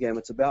more Māori game.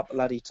 It's about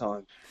bloody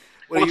time.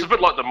 Well, it's a bit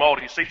like the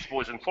Māori seats,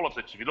 boys, in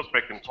politics. If you look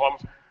back in time,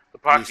 the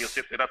Pākehā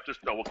set that up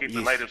we'll keep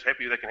the natives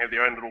happy. They can have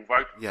their own little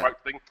vote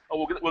thing.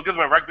 We'll give them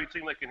a rugby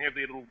team. They can have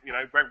their little,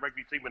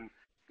 rugby team, and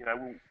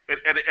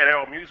at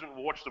our amusement,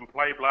 we'll watch them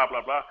play. Blah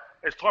blah blah.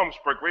 As time's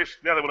progressed,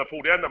 now they want to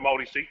pull down the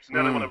Māori seats.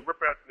 Now they want to rip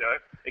out,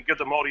 and give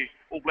the Māori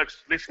All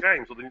Blacks less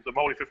games, or the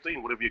Māori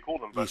 15, whatever you call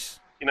them. But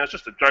it's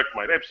just a joke,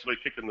 mate. Absolute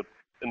kick in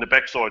the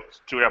backside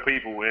to our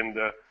people, and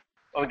I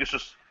think it's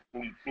just.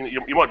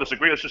 You might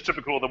disagree. It's just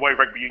typical of the way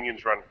rugby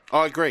unions run.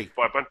 I agree.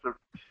 By a bunch of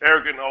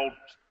arrogant old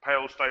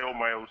pale stale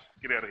males.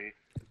 Get out of here.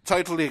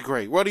 Totally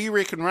agree. What do you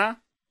reckon, Ra?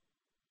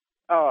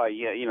 Oh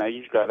yeah,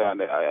 you've got.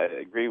 I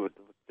agree with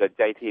the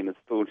JT and his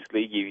staunch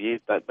league views,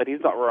 but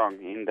he's not wrong.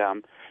 And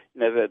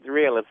the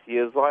reality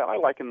is, I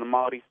liken the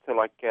Māoris to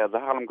like the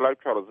Harlem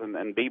Globetrotters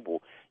and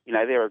b-ball.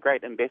 They're a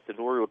great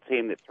ambassadorial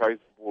team that throws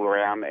the ball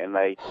around, and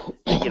they,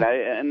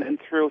 and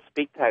thrill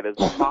spectators.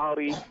 The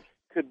Māori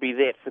could be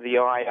that for the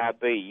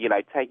IRB,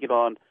 taking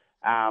on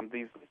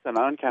these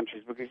lesser-known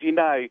countries, because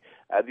the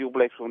All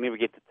Blacks will never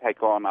get to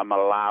take on a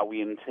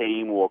Malawian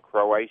team or a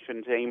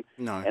Croatian team,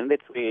 and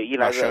that's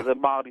where the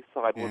Māori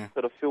side will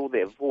sort of fill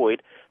that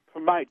void,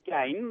 promote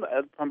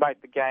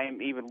the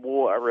game even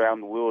more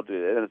around the world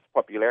and its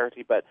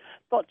popularity, but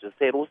not just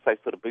that, also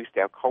sort of boost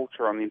our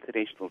culture on the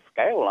international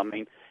scale. I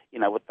mean,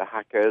 with the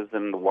hakas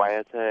and the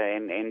waiata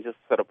and just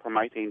sort of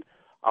promoting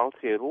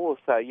Aotearoa.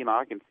 So,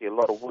 I can see a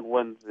lot of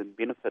win-wins and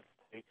benefits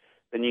to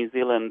the New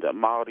Zealand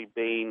Māori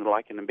being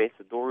like an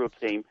ambassadorial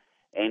team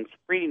and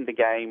spreading the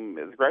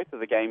growth of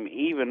the game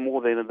even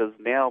more than it is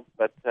now.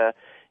 But,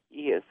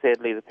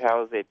 sadly, the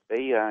powers that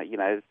be,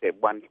 it's that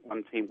one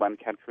team, one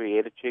country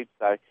attitude.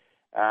 So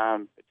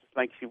it just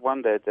makes you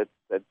wonder that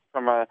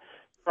from a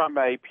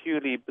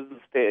purely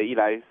business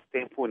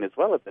standpoint as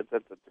well, it's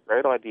a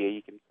great idea.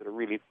 You can sort of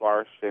really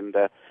flourish and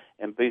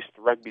boost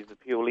rugby's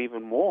appeal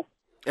even more.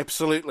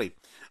 Absolutely.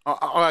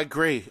 I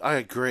agree.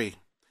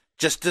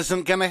 Just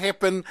isn't going to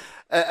happen,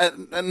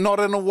 not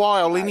in a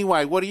while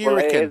anyway. What do you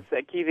reckon?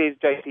 As Keith, as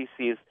JT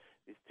says,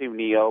 there's too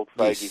many old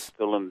fogies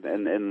still in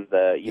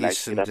the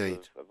setup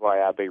of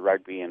IRB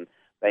rugby, and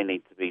they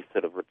need to be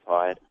sort of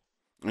retired.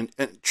 And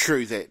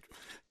true that.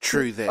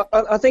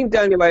 I think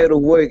the only way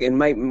it'll work and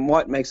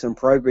might make some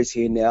progress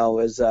here now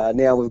is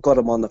now we've got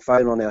him on the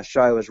phone on our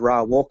show as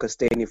Ra Walker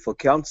standing for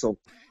council,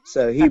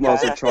 so he might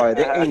as well try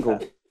that angle.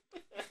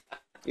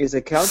 He's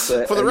a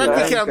councillor. For the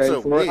Rugby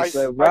Council. Yes.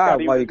 So, Ra,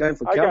 while you're going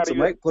for council,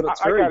 mate, put it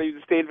through. I can't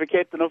even stand for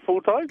captain of full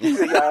time.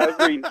 I'll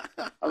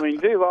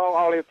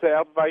have to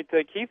outvote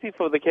Keithy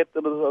for the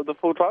captain of the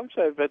full time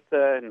show, but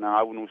no,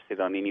 I wouldn't sit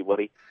on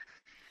anybody.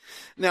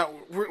 Now,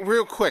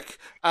 real quick,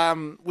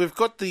 we've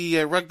got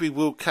the Rugby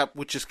World Cup,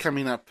 which is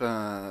coming up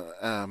back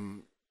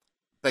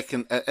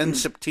in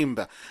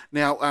September.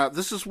 Now,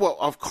 this is what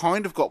I've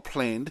kind of got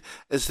planned,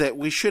 is that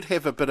we should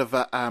have a bit of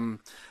a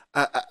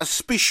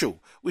special.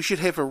 We should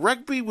have a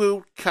Rugby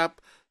World Cup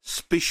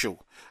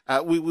special.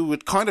 We were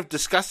kind of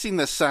discussing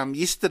this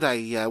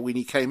yesterday when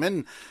you came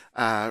in,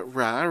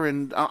 Ra,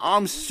 and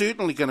I'm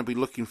certainly going to be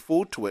looking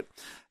forward to it.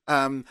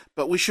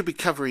 But we should be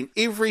covering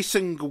every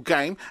single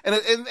game, and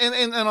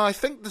I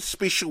think the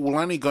special will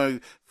only go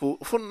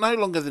for no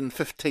longer than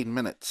 15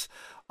 minutes.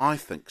 I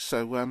think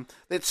so.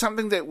 That's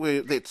something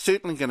that's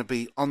certainly going to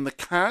be on the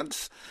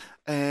cards,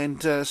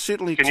 and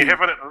certainly. Can you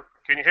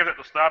have it at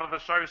the start of the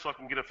show so I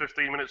can get a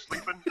 15-minute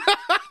sleep in?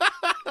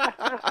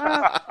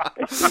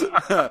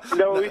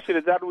 We should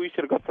have done. We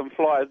should have got some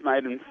flyers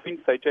made in print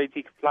so JT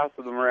could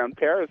plaster them around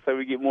Paris so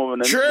we get more of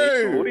an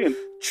international audience.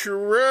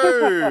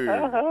 True.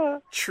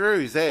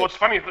 That. Well, it's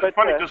funny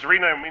because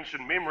Reno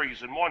mentioned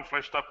memories, and mine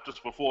flashed up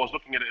just before. I was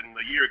looking at it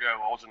a year ago.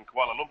 I was in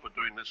Kuala Lumpur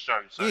doing this show.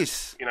 So,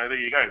 yes. There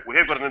you go. We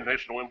have got an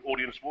international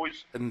audience,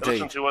 boys. Indeed.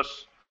 Listen to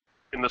us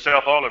in the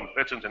South Island.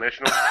 That's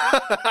international.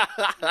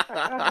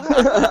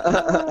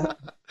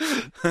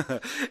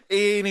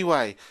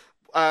 Anyway,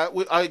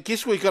 I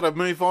guess we've got to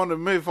move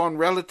on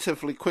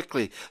relatively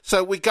quickly.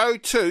 So we go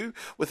to,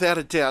 without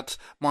a doubt,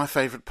 my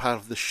favourite part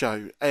of the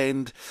show,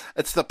 and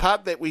it's the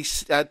part that we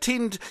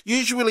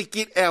usually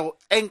get our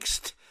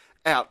angst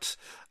out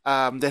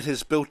that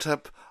has built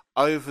up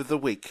over the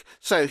week.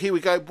 So here we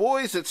go,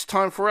 boys. It's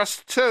time for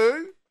us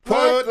to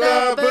put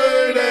the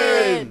boot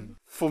in.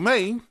 For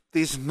me,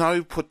 there's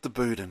no put the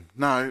boot in.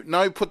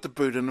 No put the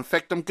boot in. In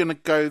fact, I'm going to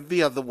go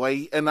the other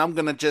way, and I'm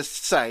going to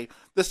just say,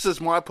 this is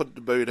my put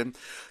the boot in.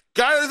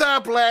 Go the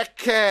Black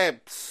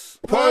Caps!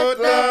 Put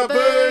the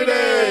boot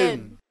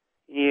in!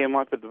 Yeah,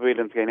 my put the boot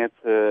in's going out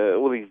to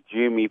all these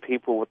Jumi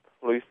people with the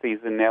flu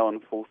season now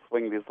in full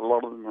swing. There's a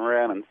lot of them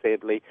around, and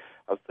sadly,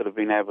 I've sort of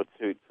been able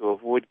to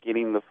avoid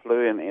getting the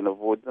flu and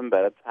avoid them,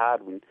 but it's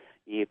hard when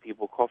you hear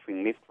people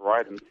coughing left,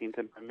 right, and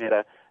centre, no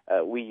matter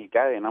where you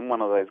go. And I'm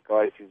one of those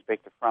guys who's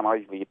back to front. I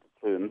usually get the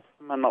flu in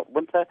summer, not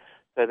winter,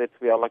 so that's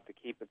where I like to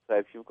keep it. So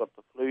if you've got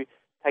the flu,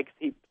 take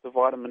heaps of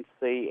vitamin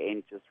C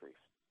and just rest.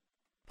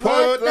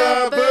 Put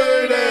the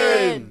boot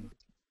in!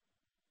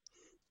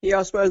 Yeah,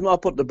 I suppose my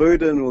put the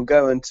boot in will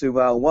go into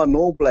one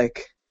All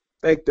Black,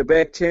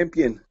 back-to-back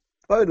champion,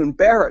 Beauden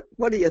Barrett.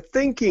 What are you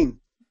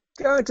thinking?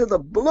 Going to the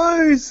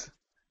Blues!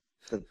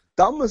 The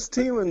dumbest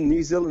team in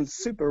New Zealand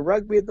Super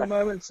Rugby at the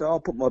moment, so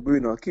I'll put my boot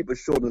in. I'll keep it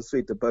short and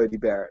sweet to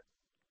Beauden Barrett.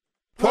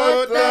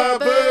 Put the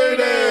boot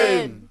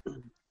in!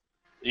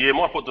 Yeah,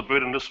 might put the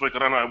boot in this week. I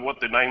don't know who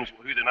their names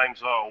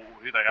are, or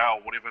who they are,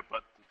 or whatever,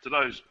 but to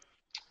those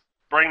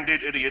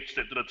brain-dead idiots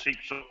that did a cheap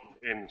shot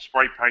and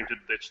spray-painted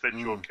that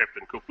statue of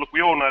Captain Cook. Look,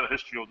 we all know the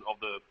history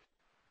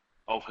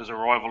of his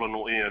arrival and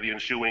the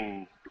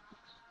ensuing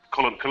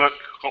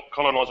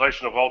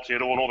colonisation of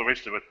Aotearoa and all the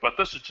rest of it. But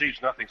this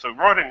achieves nothing. So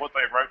writing what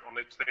they wrote on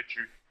that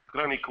statue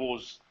could only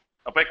cause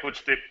a backward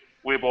step,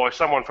 whereby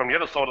someone from the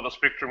other side of the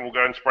spectrum will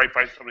go and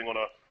spray-paint something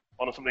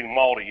on something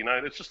Māori.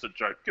 It's just a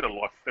joke. Get a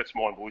life. That's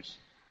mine, boys.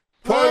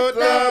 Put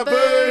the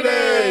boot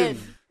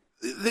in!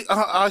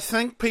 I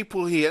think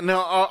people here,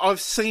 now I've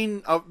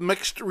seen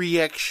mixed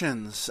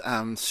reactions,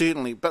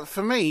 certainly, but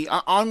for me,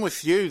 I'm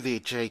with you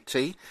there,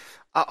 JT.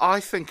 I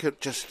think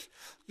it just,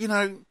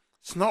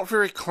 it's not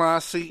very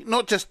classy.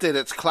 Not just that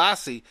it's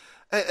classy,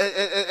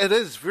 it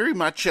is very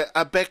much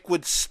a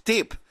backward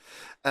step,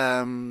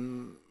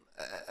 in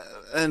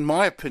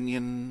my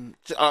opinion,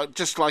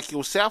 just like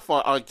yourself,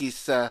 I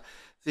guess, there,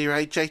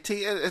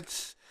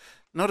 JT.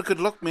 Not a good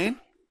look, man.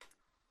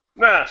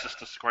 No, it's just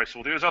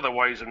disgraceful. There's other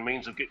ways and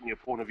means of getting your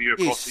point of view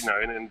across, Yes.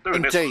 and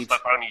doing that sort of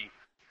stuff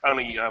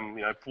only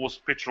pours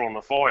petrol on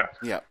the fire.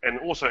 Yeah. And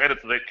also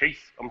added to that, Keith,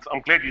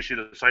 I'm glad you share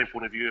the same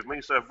point of view as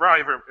me. So if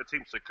Ray ever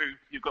attempts a coup,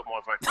 you've got my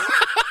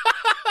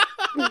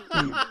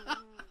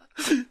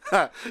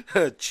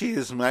vote.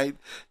 Cheers, mate.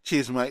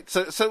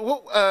 So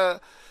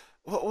what?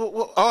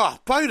 Oh,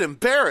 Beauden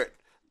Barrett.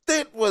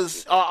 That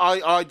was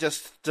I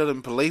just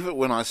didn't believe it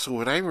when I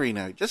saw it,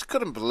 Reno. Just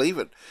couldn't believe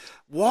it.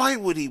 Why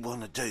would he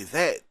want to do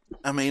that?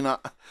 I mean, I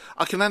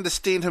can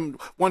understand him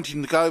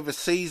wanting to go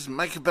overseas and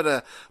make a bit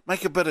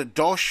of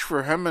dosh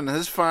for him and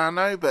his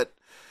whānau, but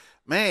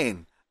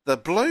man, the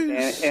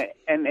Blues.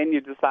 And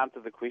you just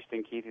answered the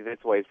question, Keithy.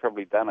 That's why he's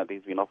probably done it.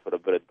 He's been offered a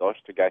bit of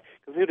dosh to go,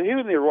 because who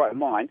in their right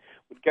mind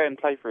would go and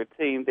play for a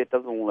team that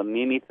doesn't win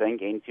anything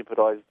and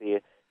jeopardise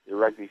their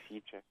rugby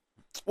future?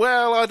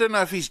 Well, I don't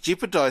know if he's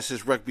jeopardised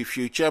his rugby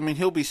future. I mean,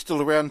 he'll be still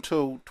around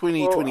till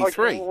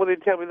 2023. Well, then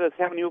tell me this.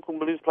 How many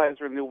Auckland Blues players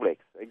are in the All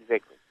Blacks?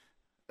 Exactly.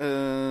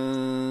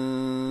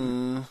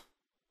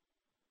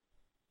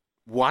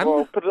 One? Well,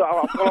 I'll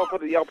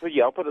put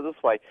it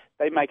this way.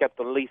 They make up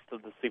the least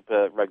of the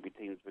Super Rugby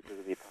teams because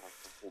of their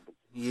past performance.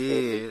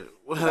 Yeah.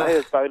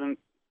 Well,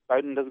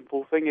 Beauden doesn't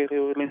pull finger,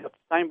 he'll end up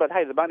the same. But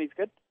hey, the money's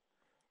good.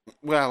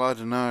 Well, I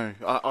don't know.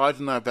 I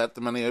don't know about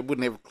the money. I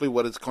wouldn't have a clue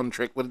what his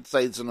contract would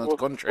say it's in his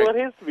contract. Well,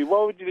 it has to be.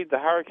 Why would you leave the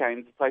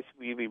Hurricanes, a place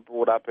where you've been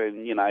brought up,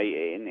 and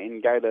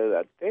go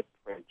to that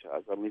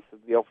franchise unless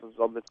the offer's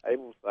on the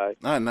table? So I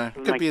don't know.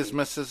 Could be his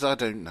missus. I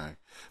don't know.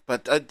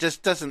 But it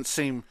just doesn't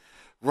seem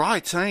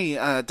right,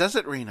 eh? Does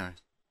it, Reno?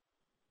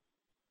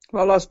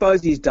 Well, I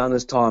suppose he's done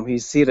his time. He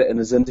said it in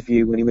his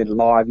interview when he went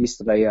live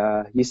yesterday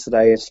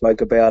and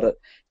spoke about it.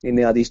 And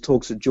now these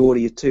talks with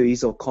Geordie too.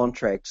 He's on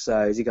contract,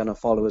 so is he going to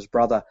follow his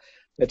brother?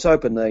 It's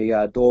opened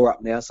the door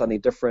up now, something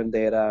different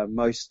that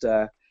most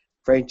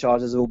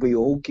franchises will be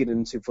all getting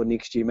into for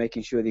next year,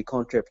 making sure the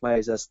contract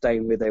players are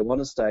staying where they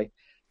want to stay.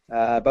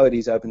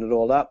 Bodie's opened it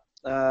all up.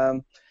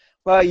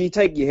 Well, you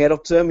take your hat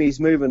off to him. He's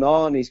moving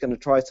on. He's going to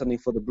try something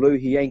for the Blue.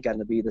 He ain't going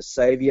to be the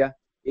saviour.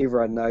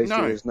 Everyone knows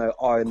there's no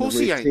eye in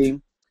the red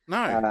team.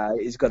 No.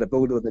 He's got to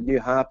build with a new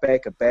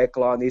halfback, a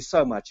backline. There's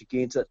so much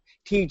against it.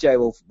 TJ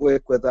will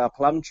work with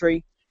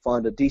Plumtree,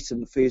 find a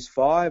decent first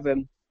five,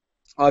 and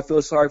I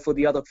feel sorry for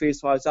the other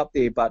first fives up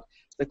there, but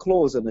the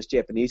clause in this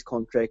Japanese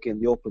contract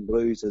in the Auckland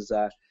Blues is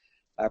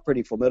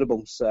pretty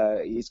formidable,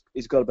 so he's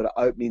got a bit of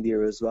opening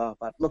there as well.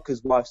 But look,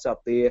 his wife's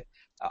up there.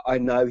 I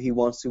know he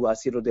wants to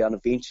settle down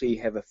eventually,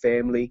 have a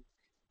family,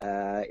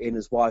 and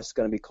his wife's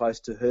going to be close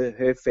to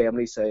her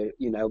family, so,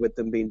 with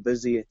them being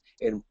busy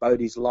in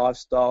Bodie's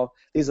lifestyle,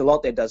 there's a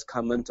lot that does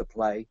come into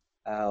play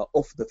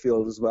off the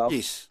field as well.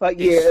 Yes. But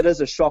it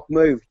is a shock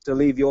move to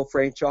leave your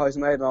franchise,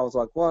 mate, and I was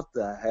like, what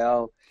the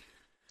hell?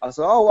 I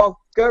said, oh, well,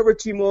 go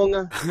Richie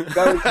Mo'unga.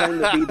 Go and claim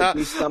to be the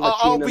best number 10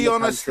 I'll in be the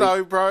honest, country.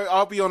 though, bro.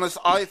 I'll be honest.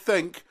 I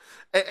think,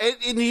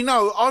 and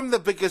I'm the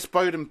biggest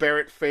Beauden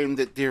Barrett fan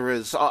that there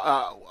is.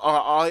 I've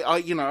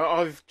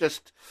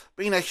just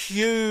been a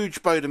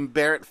huge Beauden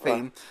Barrett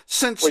fan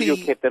since you're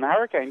Captain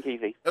Hurricane,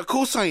 Keithy. Of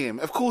course I am.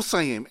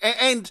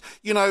 And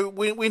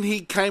when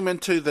he came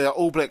into the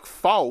All Black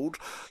fold,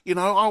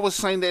 I was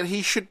saying that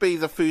he should be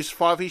the first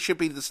five. He should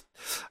be this,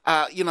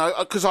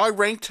 because I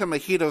ranked him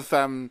ahead of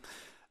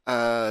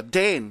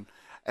Dan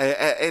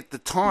at the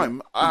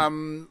time,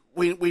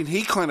 when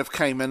he kind of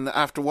came in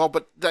after a while,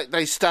 but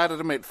they started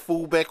him at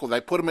fullback, or they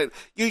put him at,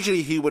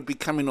 usually he would be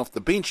coming off the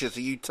bench as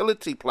a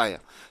utility player.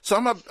 So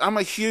I'm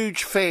a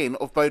huge fan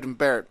of Beauden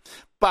Barrett,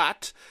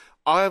 but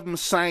I'm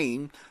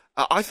saying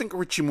I think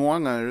Richie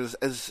Mo'unga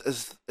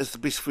is the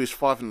best first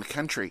five in the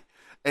country,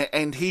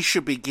 and he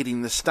should be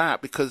getting the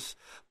start, because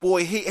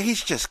boy,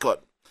 he's just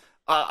got,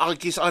 I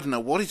guess, I don't know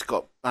what he's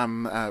got,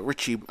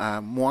 Richie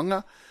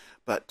Mo'unga.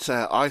 But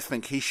I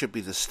think he should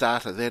be the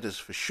starter, that is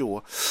for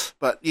sure.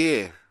 But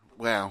yeah,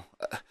 wow.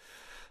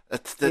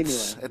 It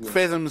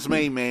fathoms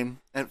me, man.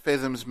 It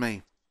fathoms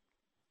me.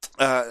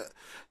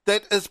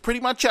 That is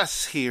pretty much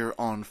us here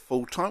on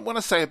Full Time. I want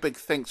to say a big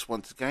thanks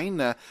once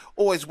again.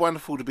 Always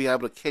wonderful to be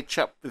able to catch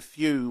up with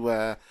you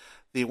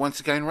there once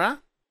again, Ra.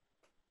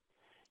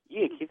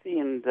 Yeah, Keithy,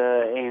 and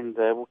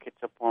we'll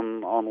catch up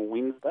on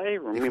Wednesday.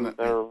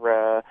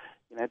 Remember,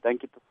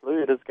 don't get the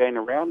flu. It is going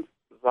around.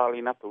 Bizarrely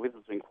enough, the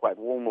weather's been quite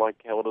warm, like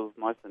how it is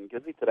nice and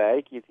gizzy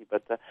today, Keithy.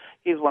 But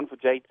here's one for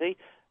JT,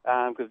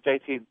 because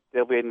JT,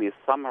 they'll be in their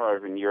summer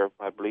over in Europe,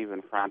 I believe,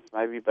 in France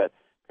maybe. But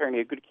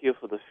apparently, a good cure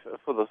for the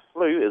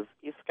flu is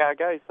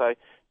escargot. So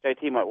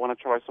JT might want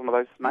to try some of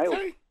those snails.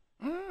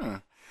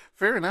 Okay.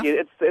 Fair enough.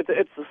 Yeah,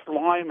 it's the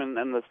slime and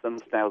the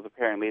snails.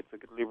 Apparently, it's a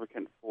good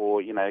lubricant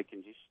for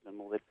congestion and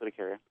all that sort of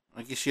carry.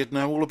 I guess you'd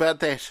know all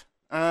about that.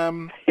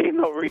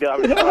 Not really. I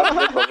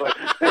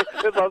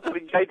was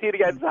putting JT to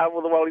go and start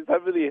with while he's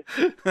over there.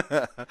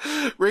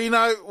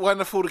 Reno,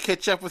 wonderful to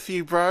catch up with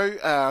you, bro.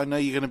 I know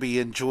you're going to be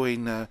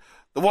enjoying the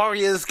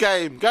Warriors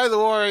game. Go the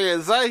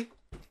Warriors, eh?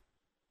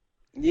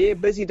 Yeah,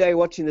 busy day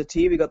watching the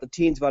TV. We got the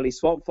Teens Valley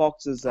Swamp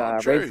Foxes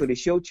Red Footy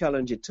Shield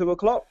Challenge at 2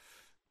 o'clock.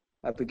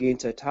 up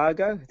against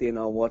Otago. Then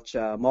I'll watch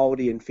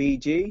Māori and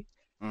Fiji.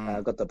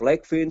 Got the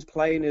Black Ferns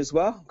playing as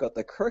well. Got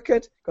the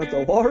cricket. Got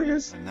the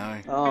Warriors.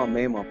 No. Oh,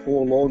 man, my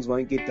poor lawns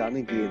won't get done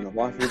again. The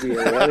wife will be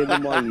at the end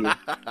of my year.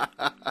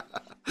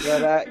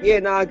 But,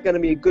 it's going to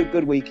be a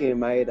good weekend,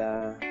 mate.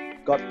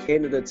 Got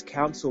candidates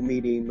council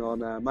meeting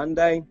on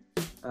Monday.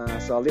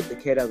 So I'll let the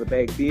cat out of the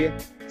bag there.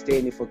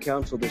 Standing for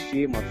council this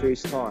year, my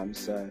first time.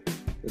 So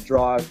the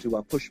drive to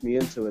push me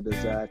into it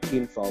is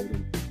tenfold.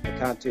 And I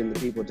can't turn the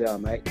people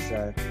down, mate.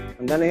 So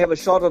I'm going to have a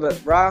shot at it,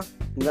 brah.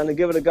 I'm going to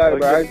give it a go,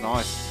 bro.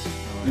 Nice.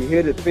 You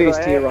heard it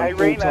first here on Full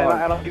Reno,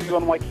 Time. and I'll give you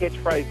one of my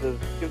catchphrases.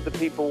 Give the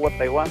people what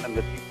they want, and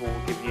the people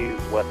will give you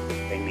what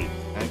they need.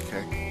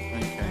 Okay.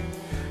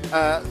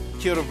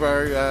 Kia ora,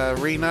 bro,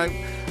 Reno.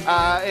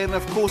 And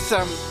of course,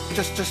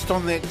 just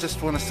on that,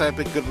 just want to say a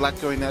big good luck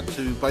going out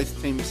to both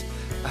teams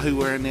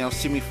who are in our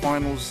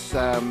semi-finals.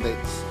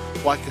 That's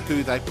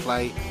Waikahu, they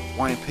play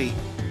YMP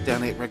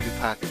down at Rugby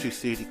Park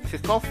 2:30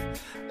 kickoff.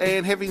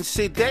 And having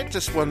said that,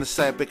 just want to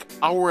say a big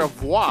au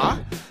revoir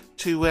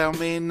to our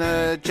man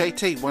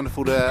JT.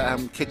 Wonderful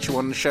to catch you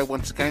on the show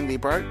once again there,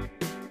 bro.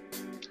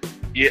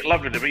 Yeah,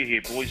 lovely to be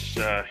here, boys.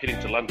 Heading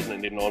to London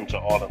and then on to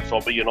Ireland. So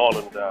I'll be in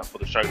Ireland for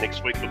the show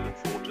next week. Looking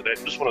forward to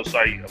that. Just want to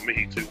say a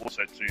mihi too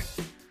also to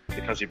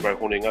Te Kasi Bro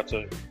Hone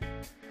Ngata,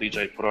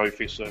 DJ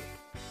Professor.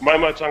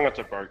 Mau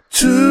tangata, bro.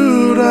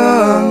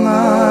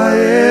 Turanga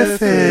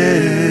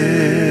FM.